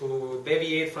 to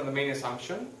deviate from the main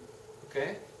assumption,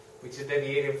 okay, which is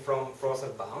deviating from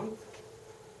Froissart bound.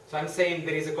 So I'm saying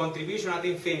there is a contribution at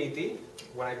infinity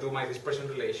when I do my dispersion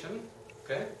relation,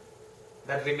 okay,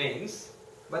 that remains,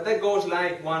 but that goes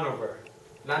like 1 over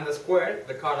lambda squared,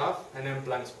 the cutoff, and m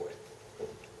Planck squared,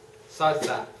 such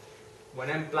that when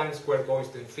m Planck squared goes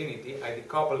to infinity, I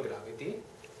decouple gravity,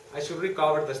 I should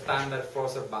recover the standard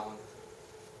Froissart bound.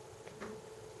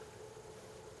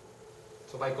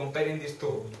 So by comparing these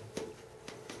two,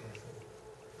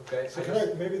 okay. So can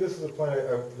I, maybe this is a point,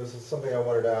 this is something I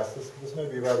wanted to ask. This may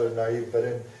be rather naive, but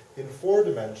in 4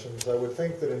 dimensions, I would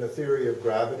think that in a theory of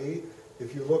gravity,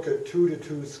 if you look at 2 to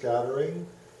 2 scattering,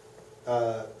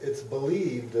 it's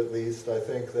believed, at least, I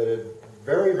think, that at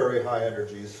very, very high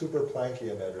energies, super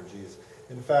Planckian energies,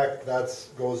 in fact, that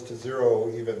goes to zero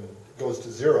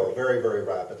very, very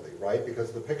rapidly, right?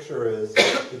 Because the picture is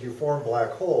that you form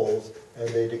black holes and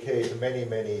they decay to many,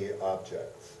 many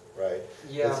objects, right?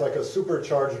 Yeah. It's like a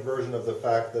supercharged version of the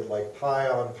fact that like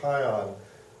pion,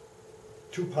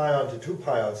 2 pion to 2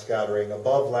 pion scattering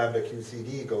above lambda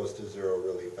QCD goes to 0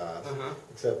 really fast,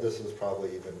 except this is probably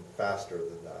even faster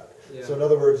than that. Yeah. So in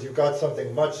other words, you've got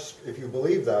something much, if you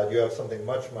believe that, you have something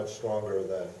much, much stronger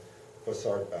than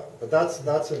Froissart bound. But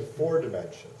that's in 4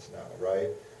 dimensions now, right?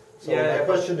 So yeah, my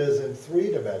question is, in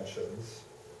 3 dimensions,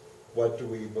 what do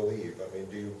we believe? I mean,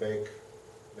 do you make,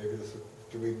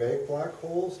 do we make black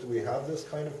holes? Do we have this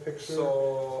kind of picture?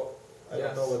 So, I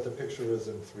don't know what the picture is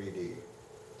in 3D.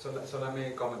 So let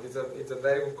me comment. It's a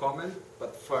very good comment,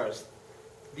 but first,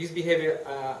 this behavior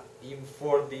in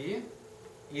 4D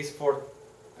is for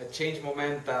a change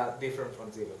momenta different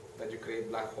from 0, that you create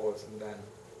black holes and then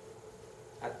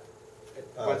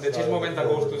when the change momenta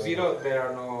goes to 0, there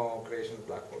are no creation of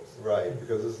black holes. Right,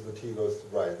 because this is the t goes to,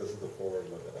 right, this is the forward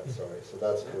limit, I'm sorry. So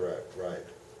that's correct, right.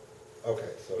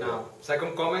 Okay, so now,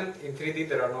 second comment, in 3D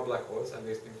there are no black holes, at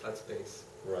least in flat space.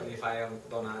 Right. And if I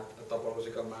don't add a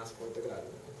topological mask for the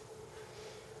gravity.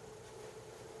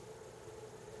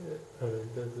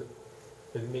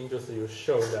 It means just you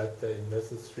show that in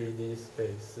this 3D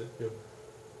space, your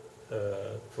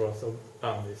Froissart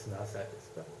bound is not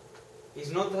satisfied. It's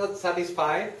not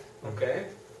satisfied, okay?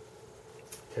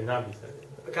 Cannot be satisfied.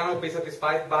 It cannot be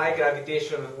satisfied by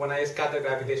gravitation when I scatter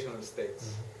gravitational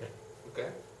states, okay?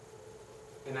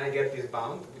 And I get this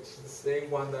bound, which is the same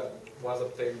one that was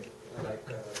obtained like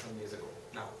some years ago.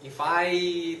 Now, if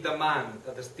I demand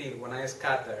that still, when I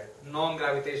scatter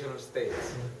non-gravitational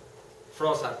states,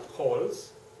 Froissart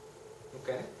holds,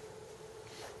 okay?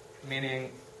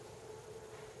 Meaning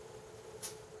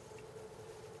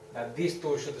that these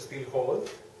two should still hold,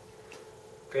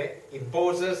 okay? It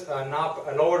poses a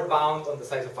lower bound on the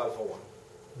size of alpha 1.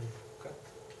 Okay?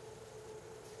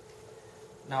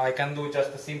 Now I can do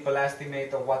just a simple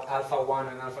estimate of what alpha 1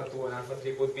 and alpha 2 and alpha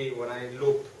 3 would be when I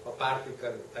loop a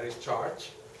particle that is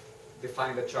charged,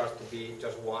 define the charge to be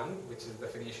just 1, which is the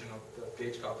definition of the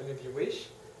pH coupling if you wish.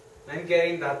 I'm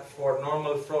getting that for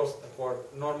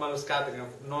normal scattering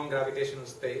of non-gravitational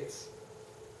states,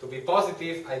 to be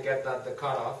positive, I get that the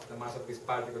cutoff, the mass of this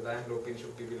particle that I'm looping,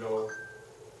 should be below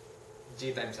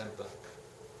g times m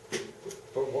Planck.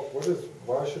 But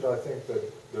why should I think that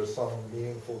there's some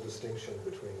meaningful distinction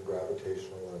between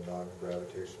gravitational and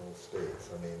non-gravitational states?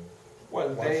 I mean, well,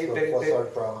 once the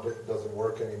Froissart bound doesn't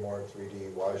work anymore in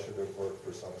 3D, why should it work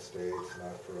for some states,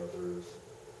 not for others?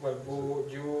 Well,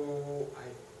 I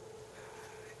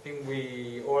think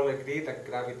we all agree that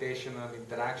gravitational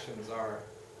interactions are,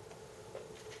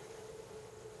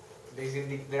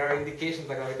 there are indications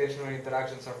that gravitational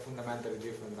interactions are fundamentally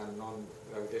different than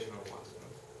non-gravitational ones.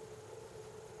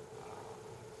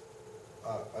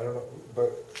 I don't know,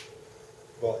 but,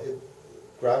 well,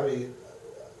 gravity,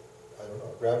 I don't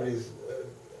know, gravity's,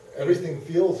 everything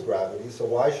feels gravity, so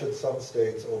why should some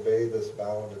states obey this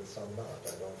bound and some not?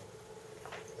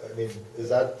 I mean,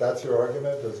 that's your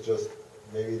argument, is just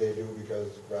maybe they do because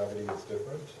gravity is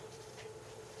different?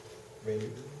 I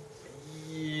mean,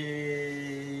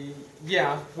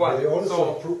 yeah, well, the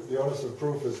onus of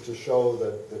proof is to show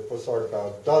that the Poissard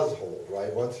bound does hold,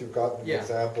 right? Once you've gotten Yeah.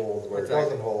 examples where Exactly. it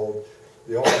doesn't hold,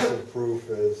 the onus of proof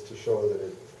is to show that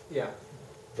it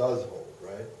does hold,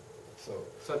 right? So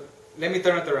let me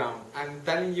turn it around. I'm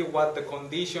telling you what the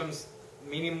conditions,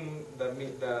 minimum,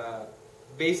 the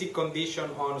basic condition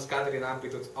on scattering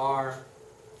amplitudes are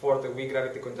for the weak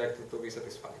gravity conjecture to be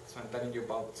satisfied. So I'm telling you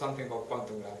about something about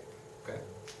quantum gravity, okay?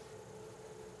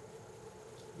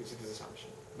 Which is this assumption.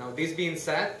 Now, this being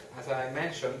said, as I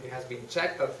mentioned, it has been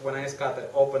checked that when I scatter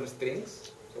open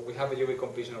strings, so we have a UV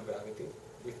completion of gravity.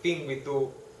 We think we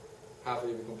do have a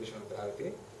UV completion of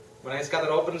gravity. When I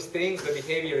scatter open strings, the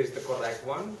behavior is the correct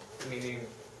one, meaning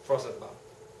Frossard bound.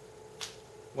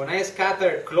 When I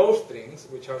scatter closed strings,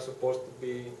 which are supposed to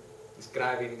be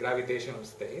describing gravitational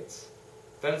states,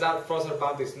 turns out Frossard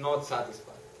bound is not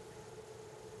satisfied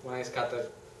when I scatter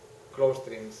closed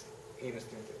strings in a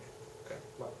string theory. Okay,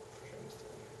 well, for sure in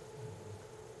string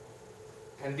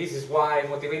theory. And this is why,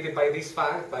 motivated by this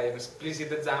fact, by an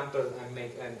explicit example, I'm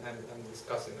making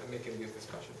this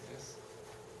discussion. Yes.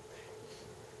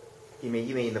 You mean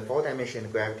even in the 4-dimension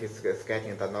gravity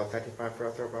scattering does not satisfy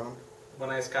Frossard bound? When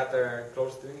I scatter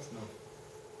closed strings, no.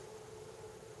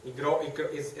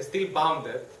 It's still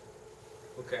bounded,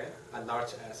 okay, at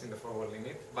large S in the forward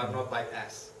limit, but not by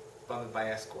S, bounded by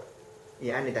S squared. In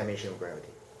any dimension of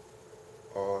gravity?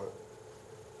 Or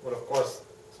Well, of course,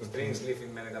 strings live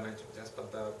in many dimensions, yes,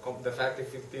 but the effective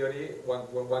field theory,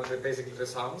 one basically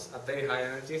resounds at very high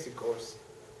energies,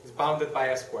 it's bounded by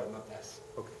S squared, not S.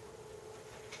 okay.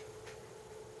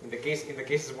 In the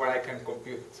cases where I can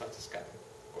compute such a scattering.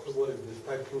 So what is this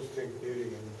type 2 string theory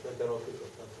and Federotic or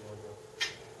something like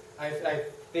that? I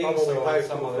think Probably so. type 2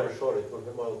 Some for other. short,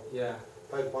 but well, Yeah,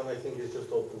 type 1 I think is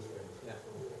just open strings. Yeah.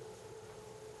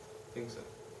 I think so.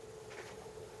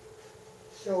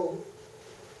 So,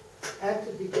 at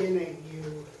the beginning,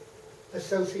 you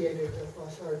associated the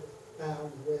Frossard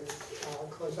bound with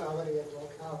causality and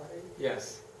locality.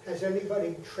 Yes. Has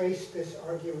anybody traced this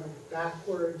argument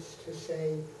backwards to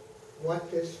say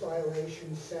what this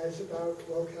violation says about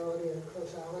locality and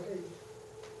causality?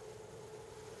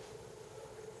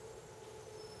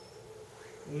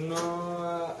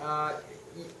 No,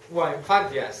 well, in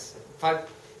fact, yes. In fact,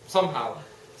 somehow.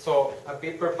 So, a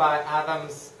paper by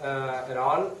Adams et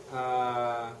al.,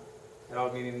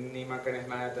 meaning Nima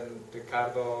Kenneth and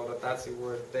Ricardo Rotazzi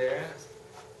were there,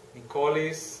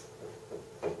 Nicolis,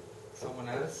 someone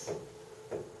else.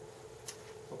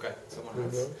 Okay, someone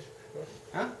else.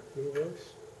 Huh?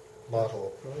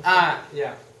 Model. Ah,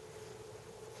 yeah.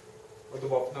 Or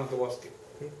Dubovsky.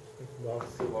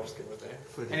 Dubovsky was there.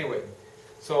 Anyway,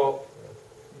 so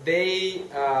they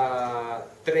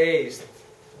traced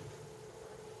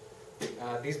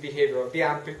this behavior of the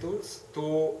amplitudes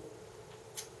to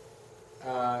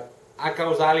a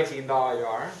causality in the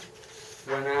IR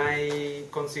when I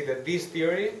consider this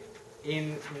theory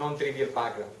in non-trivial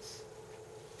backgrounds.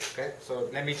 Okay, so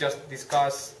let me just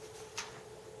discuss.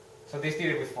 So this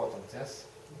theory with photons, yes?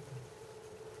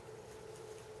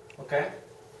 Okay?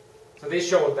 So they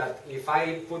showed that if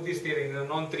I put this theory in a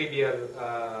non-trivial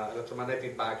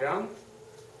electromagnetic background,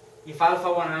 if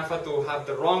alpha 1 and alpha 2 have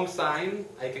the wrong sign,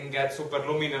 I can get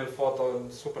superluminal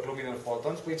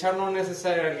photons, which are not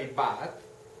necessarily bad.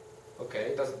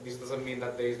 Okay, this doesn't mean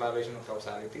that there is violation of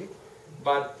causality.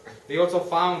 But they also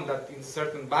found that in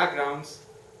certain backgrounds,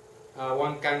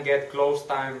 one can get closed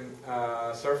time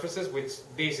surfaces, which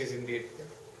this is indeed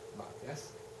bad,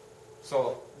 yes?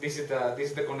 So this is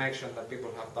the connection that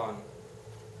people have done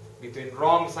between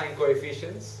wrong sign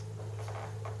coefficients,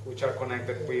 which are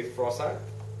connected with Frossard,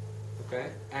 okay,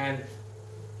 and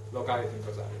locality and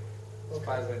causality, as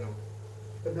far as I know.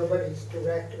 But nobody's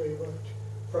directly looked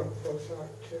from Frossard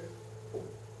to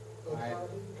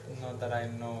locality? Not that I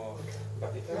know of.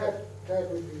 But if you have, That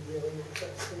would be really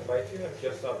interesting. but if you have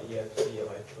just some EFC,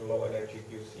 like low energy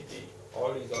QCD,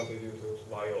 all these amplitudes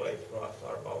violate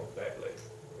Frossard bound badly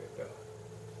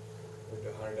with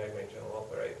the higher dimensional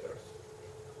operators.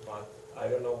 But I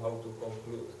don't know how to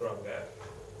conclude from that.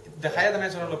 The higher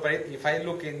dimensional operator, if I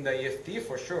look in the EFT,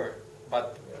 for sure.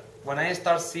 But Yeah. when I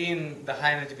start seeing the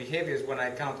high energy behaviors, when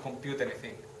I cannot compute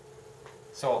anything.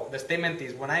 So the statement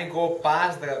is, when I go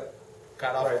past the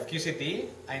cutoff of QCD,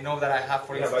 I know that I have,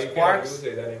 for Yeah, but instance, you can't quarks. use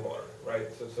it anymore, right?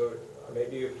 So I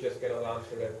maybe you just cannot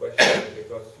answer that question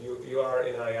because you are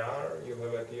in IR, you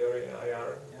have a theory in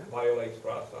IR, violates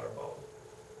Frossard bound.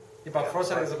 Yeah, but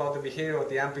Frossard is about the behavior of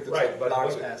the amplitude right, of but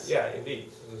large S. Yeah, indeed.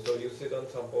 So you sit on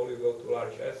some pole, you go to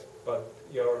large S, but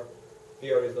your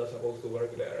theory is not supposed to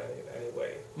work there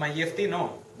anyway. My EFT,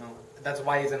 no. That's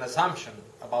why it's an assumption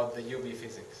about the UV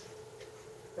physics.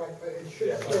 Right, but it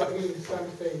should still mean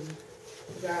something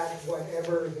that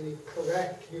whatever the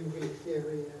correct UV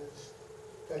theory is,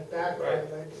 that right.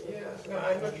 violates. Yeah, no,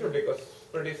 I'm not sure because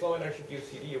for this low energy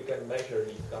QCD you can measure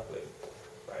decoupling,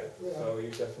 right? Yeah. So you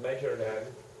just measure that,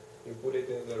 you put it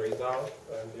in the result,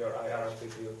 and your IR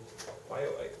amplitude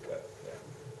violates that. Yeah.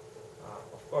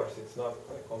 Of course, it's not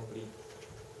a complete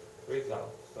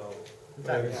result. So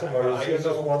Maybe somebody he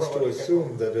just wants to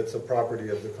assume that it's a property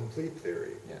of the complete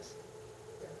theory. Yes.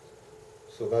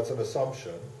 So that's an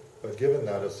assumption, but given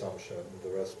that assumption, the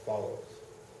rest follows.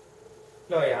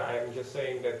 no, yeah, I'm just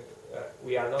saying that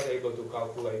we are not able to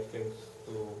calculate things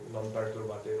to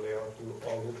non-perturbatively or to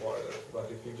all loop orders. But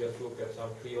if you just look at some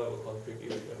tree-level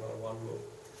contribution or one loop,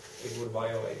 it would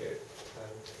violate it.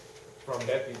 And from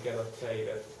that, we cannot say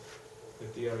that the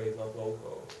theory is not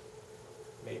local.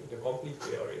 Maybe the complete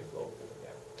theory is local.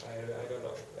 Yeah, I don't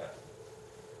know. Yeah.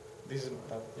 This is,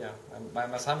 my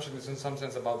assumption is in some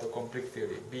sense about the complete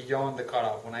theory, beyond the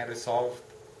cutoff, when I resolve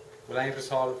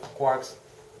quarks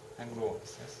and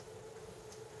gluons. Yes?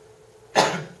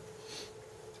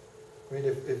 I mean,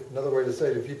 if another way to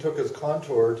say it, if you took his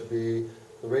contour to be,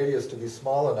 the radius to be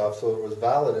small enough so it was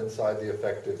valid inside the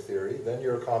effective theory, then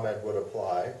your comment would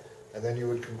apply, and then you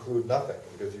would conclude nothing,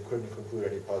 because you couldn't conclude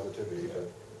any positivity,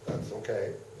 but that's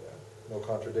okay, no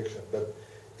contradiction. But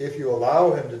if you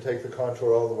allow him to take the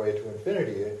contour all the way to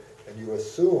infinity, and you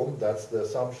assume that's the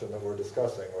assumption that we're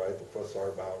discussing, right? The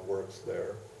Frossard bound works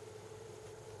there,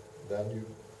 then you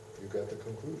get the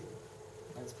conclusion.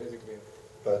 That's basically it.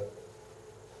 But,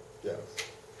 yes.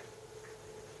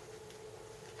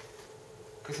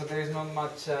 Okay, so there is not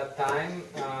much time.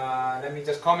 Let me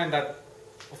just comment that,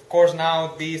 of course,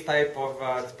 now this type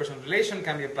of dispersion relation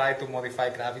can be applied to modify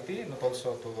gravity, not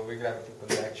also to the weak gravity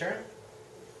conjecture.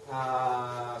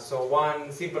 So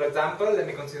one simple example, let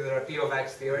me consider a P of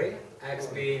X theory, X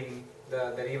being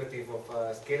the derivative of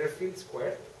a scalar field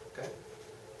squared. Okay.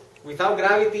 Without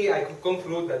gravity, I could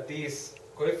conclude that this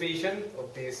coefficient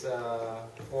of this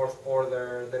fourth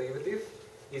order derivative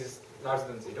is larger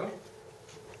than 0.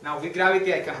 Now with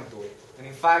gravity, I cannot do it. And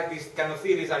in fact, these kind of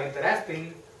theories are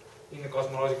interesting in the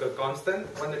cosmological constant,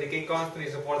 when the decay constant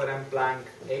is of order m Planck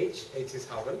h is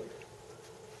Hubble.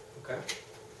 Okay.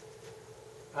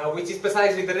 Which is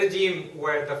precisely the regime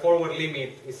where the forward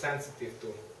limit is sensitive to.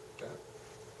 Okay.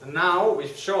 And now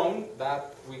we've shown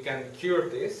that we can cure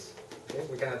this, okay,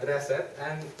 we can address it,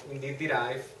 and indeed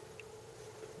derive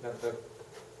that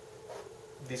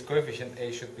this coefficient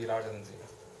a should be larger than 0.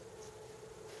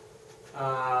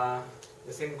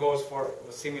 The same goes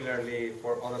similarly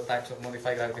for other types of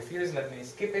modified gravity theories. Let me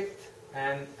skip it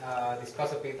and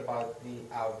discuss a bit about the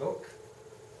outlook.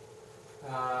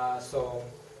 So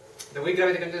the weak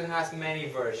gravity conjecture has many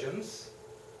versions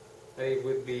that it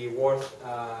would be worth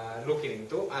looking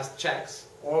into as checks,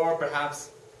 or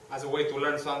perhaps as a way to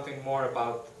learn something more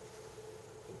about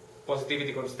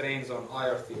positivity constraints on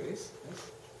other theories.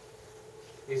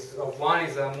 Yes? One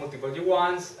is multiple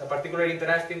U1s. A particularly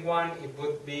interesting one, it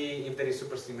would be if there is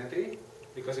supersymmetry,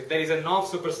 because if there is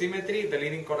enough supersymmetry, the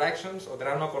leading corrections, or there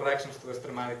are no corrections to the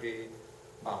extremality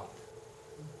bound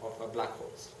of black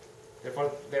holes.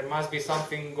 Therefore, there must be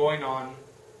something going on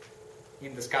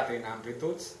in the scattering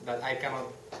amplitudes that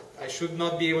I should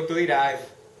not be able to derive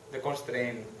the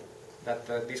constraint that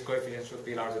this coefficient should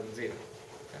be larger than 0.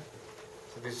 Okay?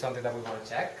 So this is something that we want to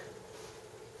check.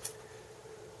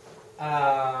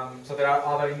 So there are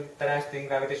other interesting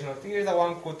gravitational theories that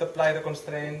one could apply the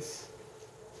constraints.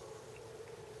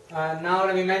 Now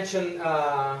let me mention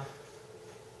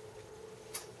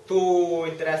two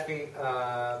interesting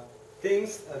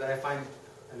things that I find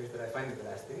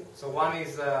interesting. So one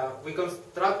is we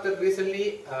constructed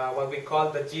recently what we call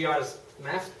the GR's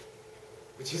method,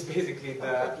 which is basically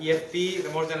the EFT, the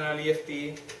more general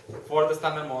EFT for the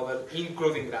standard model,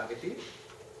 including gravity.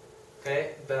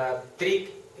 Okay, the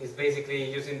trick is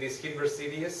basically using this Hilbert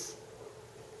series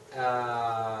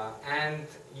and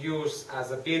use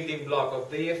as a building block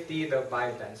of the EFT the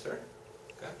Weil tensor.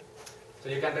 Okay. So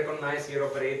you can recognize here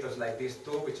operators like these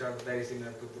two, which are very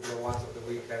similar to the ones of the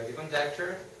weak gravity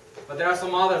conjecture. But there are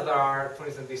some others that are, for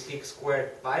instance, this Higgs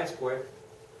squared, Weil squared.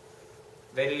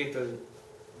 Very little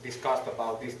discussed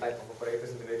about these type of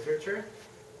operators in the literature.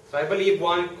 So I believe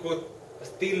one could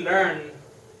still learn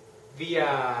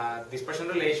via dispersion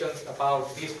relations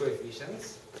about these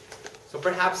coefficients. So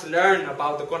perhaps learn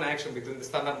about the connection between the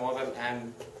standard model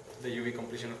and the UV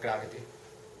completion of gravity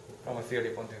from a theory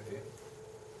point of view.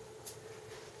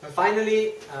 And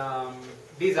finally,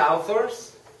 these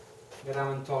authors,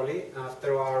 Graham and Tolley,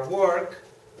 after our work,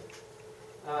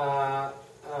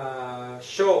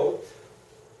 showed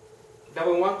that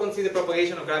when one considers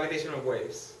propagation of gravitational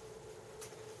waves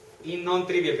in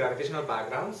non-trivial gravitational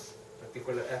backgrounds,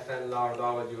 particularly FL,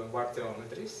 RW, and warp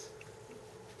geometries,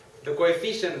 the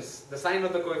coefficients, the sign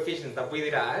of the coefficients that we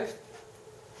derived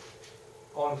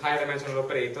on higher dimensional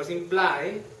operators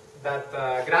imply that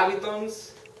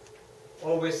gravitons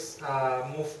always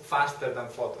move faster than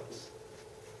photons.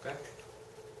 Okay?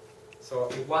 So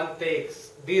if one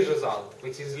takes this result,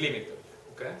 which is limited,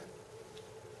 okay?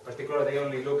 Particularly they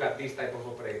only look at these type of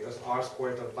operators, R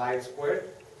squared or bi squared,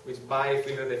 which by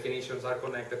filter definitions are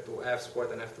connected to F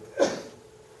squared and F to the F.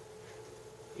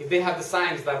 If they have the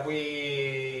signs that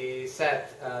we said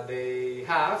they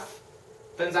have,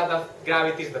 turns out that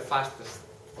gravity is the fastest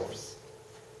force.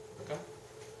 Okay?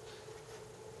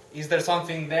 Is there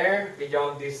something there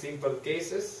beyond these simple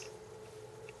cases?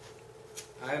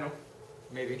 I don't know.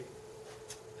 Maybe.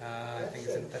 I think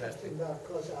it's interesting. About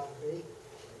causality.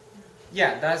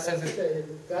 Yeah, that's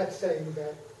That's saying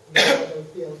that the other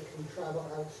field can travel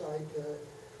outside the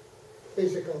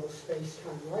physical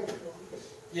space-time light cones.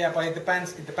 yeah, but it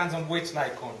depends on which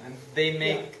light cone, and they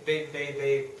make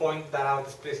they point that out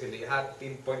explicitly. It had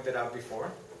been pointed out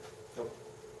before. So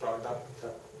probably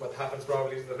what happens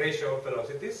probably is the ratio of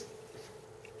velocities,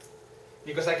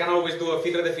 because I can always do a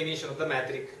filter definition of the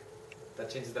metric that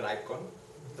changes the light cone.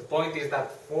 The point is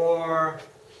that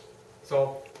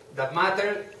that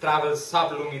matter travels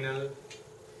subluminal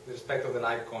with respect to the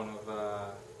light cone of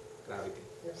gravity,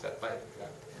 set by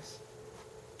gravity. Yes.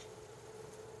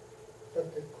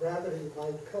 But the gravity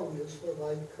light cone is the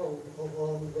light cone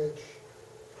along which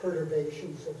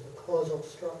perturbations of the causal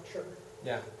structure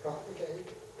propagate.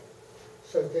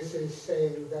 So this is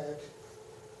saying that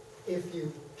if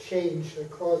you change the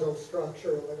causal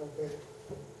structure a little bit,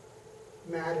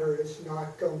 matter is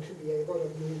not going to be able to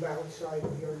move outside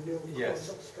of your new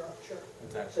causal structure.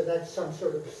 Exactly. So that's some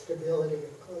sort of stability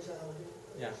of causality.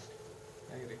 Yeah,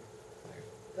 I agree.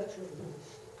 That's really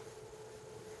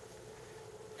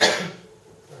nice.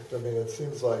 I mean, it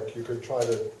seems like you could try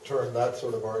to turn that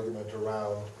sort of argument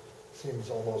around. Seems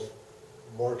almost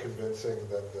more convincing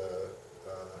than the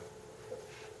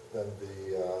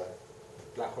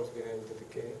Black holes being able to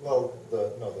decay. well,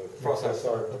 the Froissart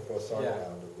round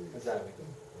of these. Exactly.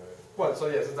 Right. Well, so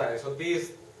yes, exactly. So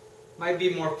these might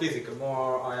be more physical,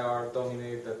 more IR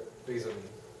dominated reasoning.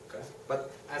 Okay.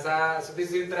 But so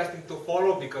this is interesting to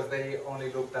follow because they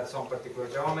only looked at some particular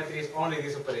geometries, only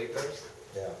these operators.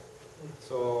 Yeah.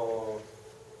 So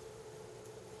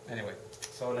anyway,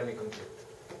 so let me conclude.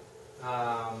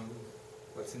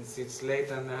 But since it's late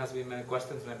and there has been many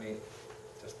questions, let me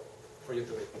just for you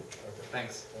to read. Okay.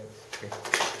 Thanks.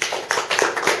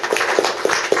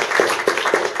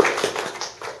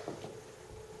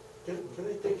 Can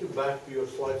I take you back to your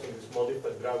slides on this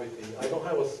modified gravity? I don't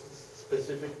have a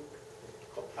specific,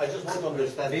 I just want to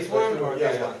understand. This one or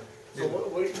this one? So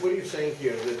what are you saying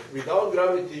here? That without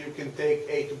gravity you can take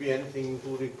A to be anything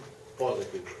including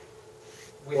positive?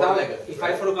 Without, negative, if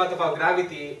right? I forgot about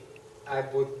gravity, I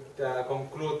would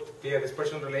conclude via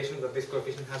dispersion relation that this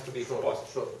coefficient has to be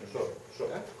positive. Sure.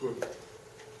 Okay. Good.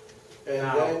 And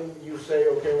Now- then you say,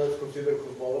 okay, let's consider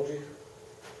cosmology.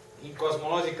 In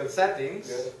cosmological settings,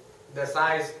 Yes. the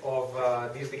size of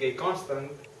this decay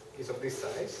constant is of this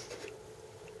size.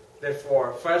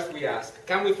 Therefore, first we ask,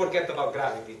 can we forget about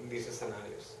gravity in these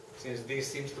scenarios? Since this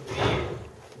seems to be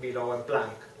below a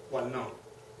Planck. Well, no.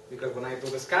 Because when I do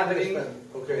the scattering,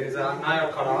 Okay. there is an IR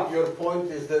cutoff. Your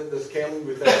point is that the scaling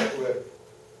with F squared.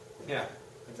 Yeah,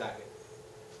 exactly.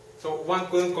 So one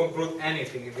couldn't conclude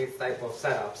anything in this type of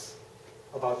setups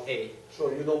about A. So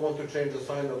you don't want to change the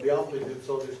sign of the amplitude,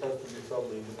 so this has to be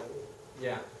subluminal.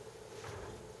 Yeah,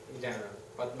 in general.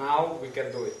 But now we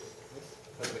can do it.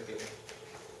 That's the case.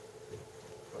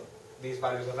 These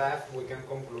values of F, we can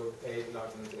conclude A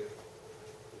larger than 0.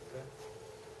 Okay.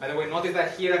 By the way, notice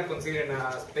that here I'm considering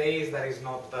a space that is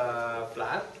not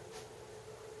flat.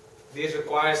 This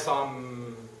requires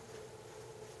some...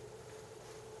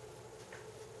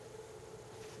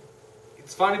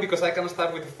 It's funny because I can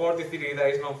start with 40 theory that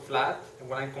is not flat, and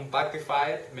when I compactify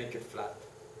it, make it flat.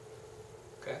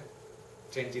 Okay?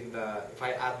 Changing if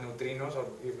I add neutrinos, or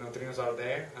if neutrinos are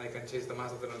there, and I can change the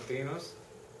mass of the neutrinos,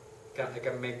 I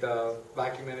can make the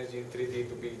vacuum energy in 3D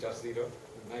to be just 0,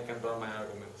 and I can run my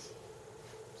arguments.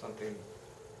 Something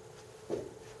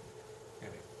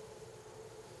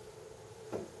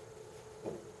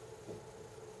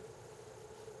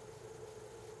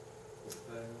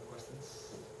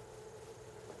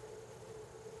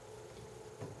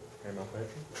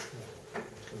question.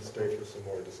 Can stay for some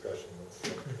more discussion.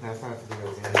 That's not to do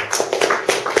with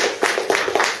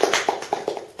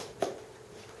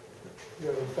Yeah,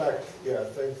 in fact, yeah, I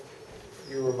think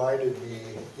you reminded me,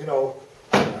 you know,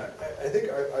 I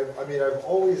think, I mean, I've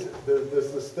always,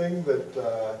 there's this thing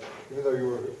that, even though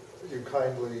you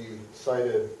kindly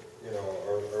cited, you know,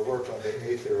 our work on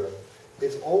the A theorem,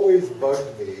 it's always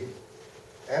bugged me,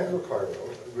 and Ricardo,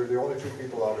 we're the only two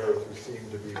people on Earth who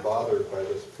seem to be bothered by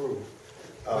this proof.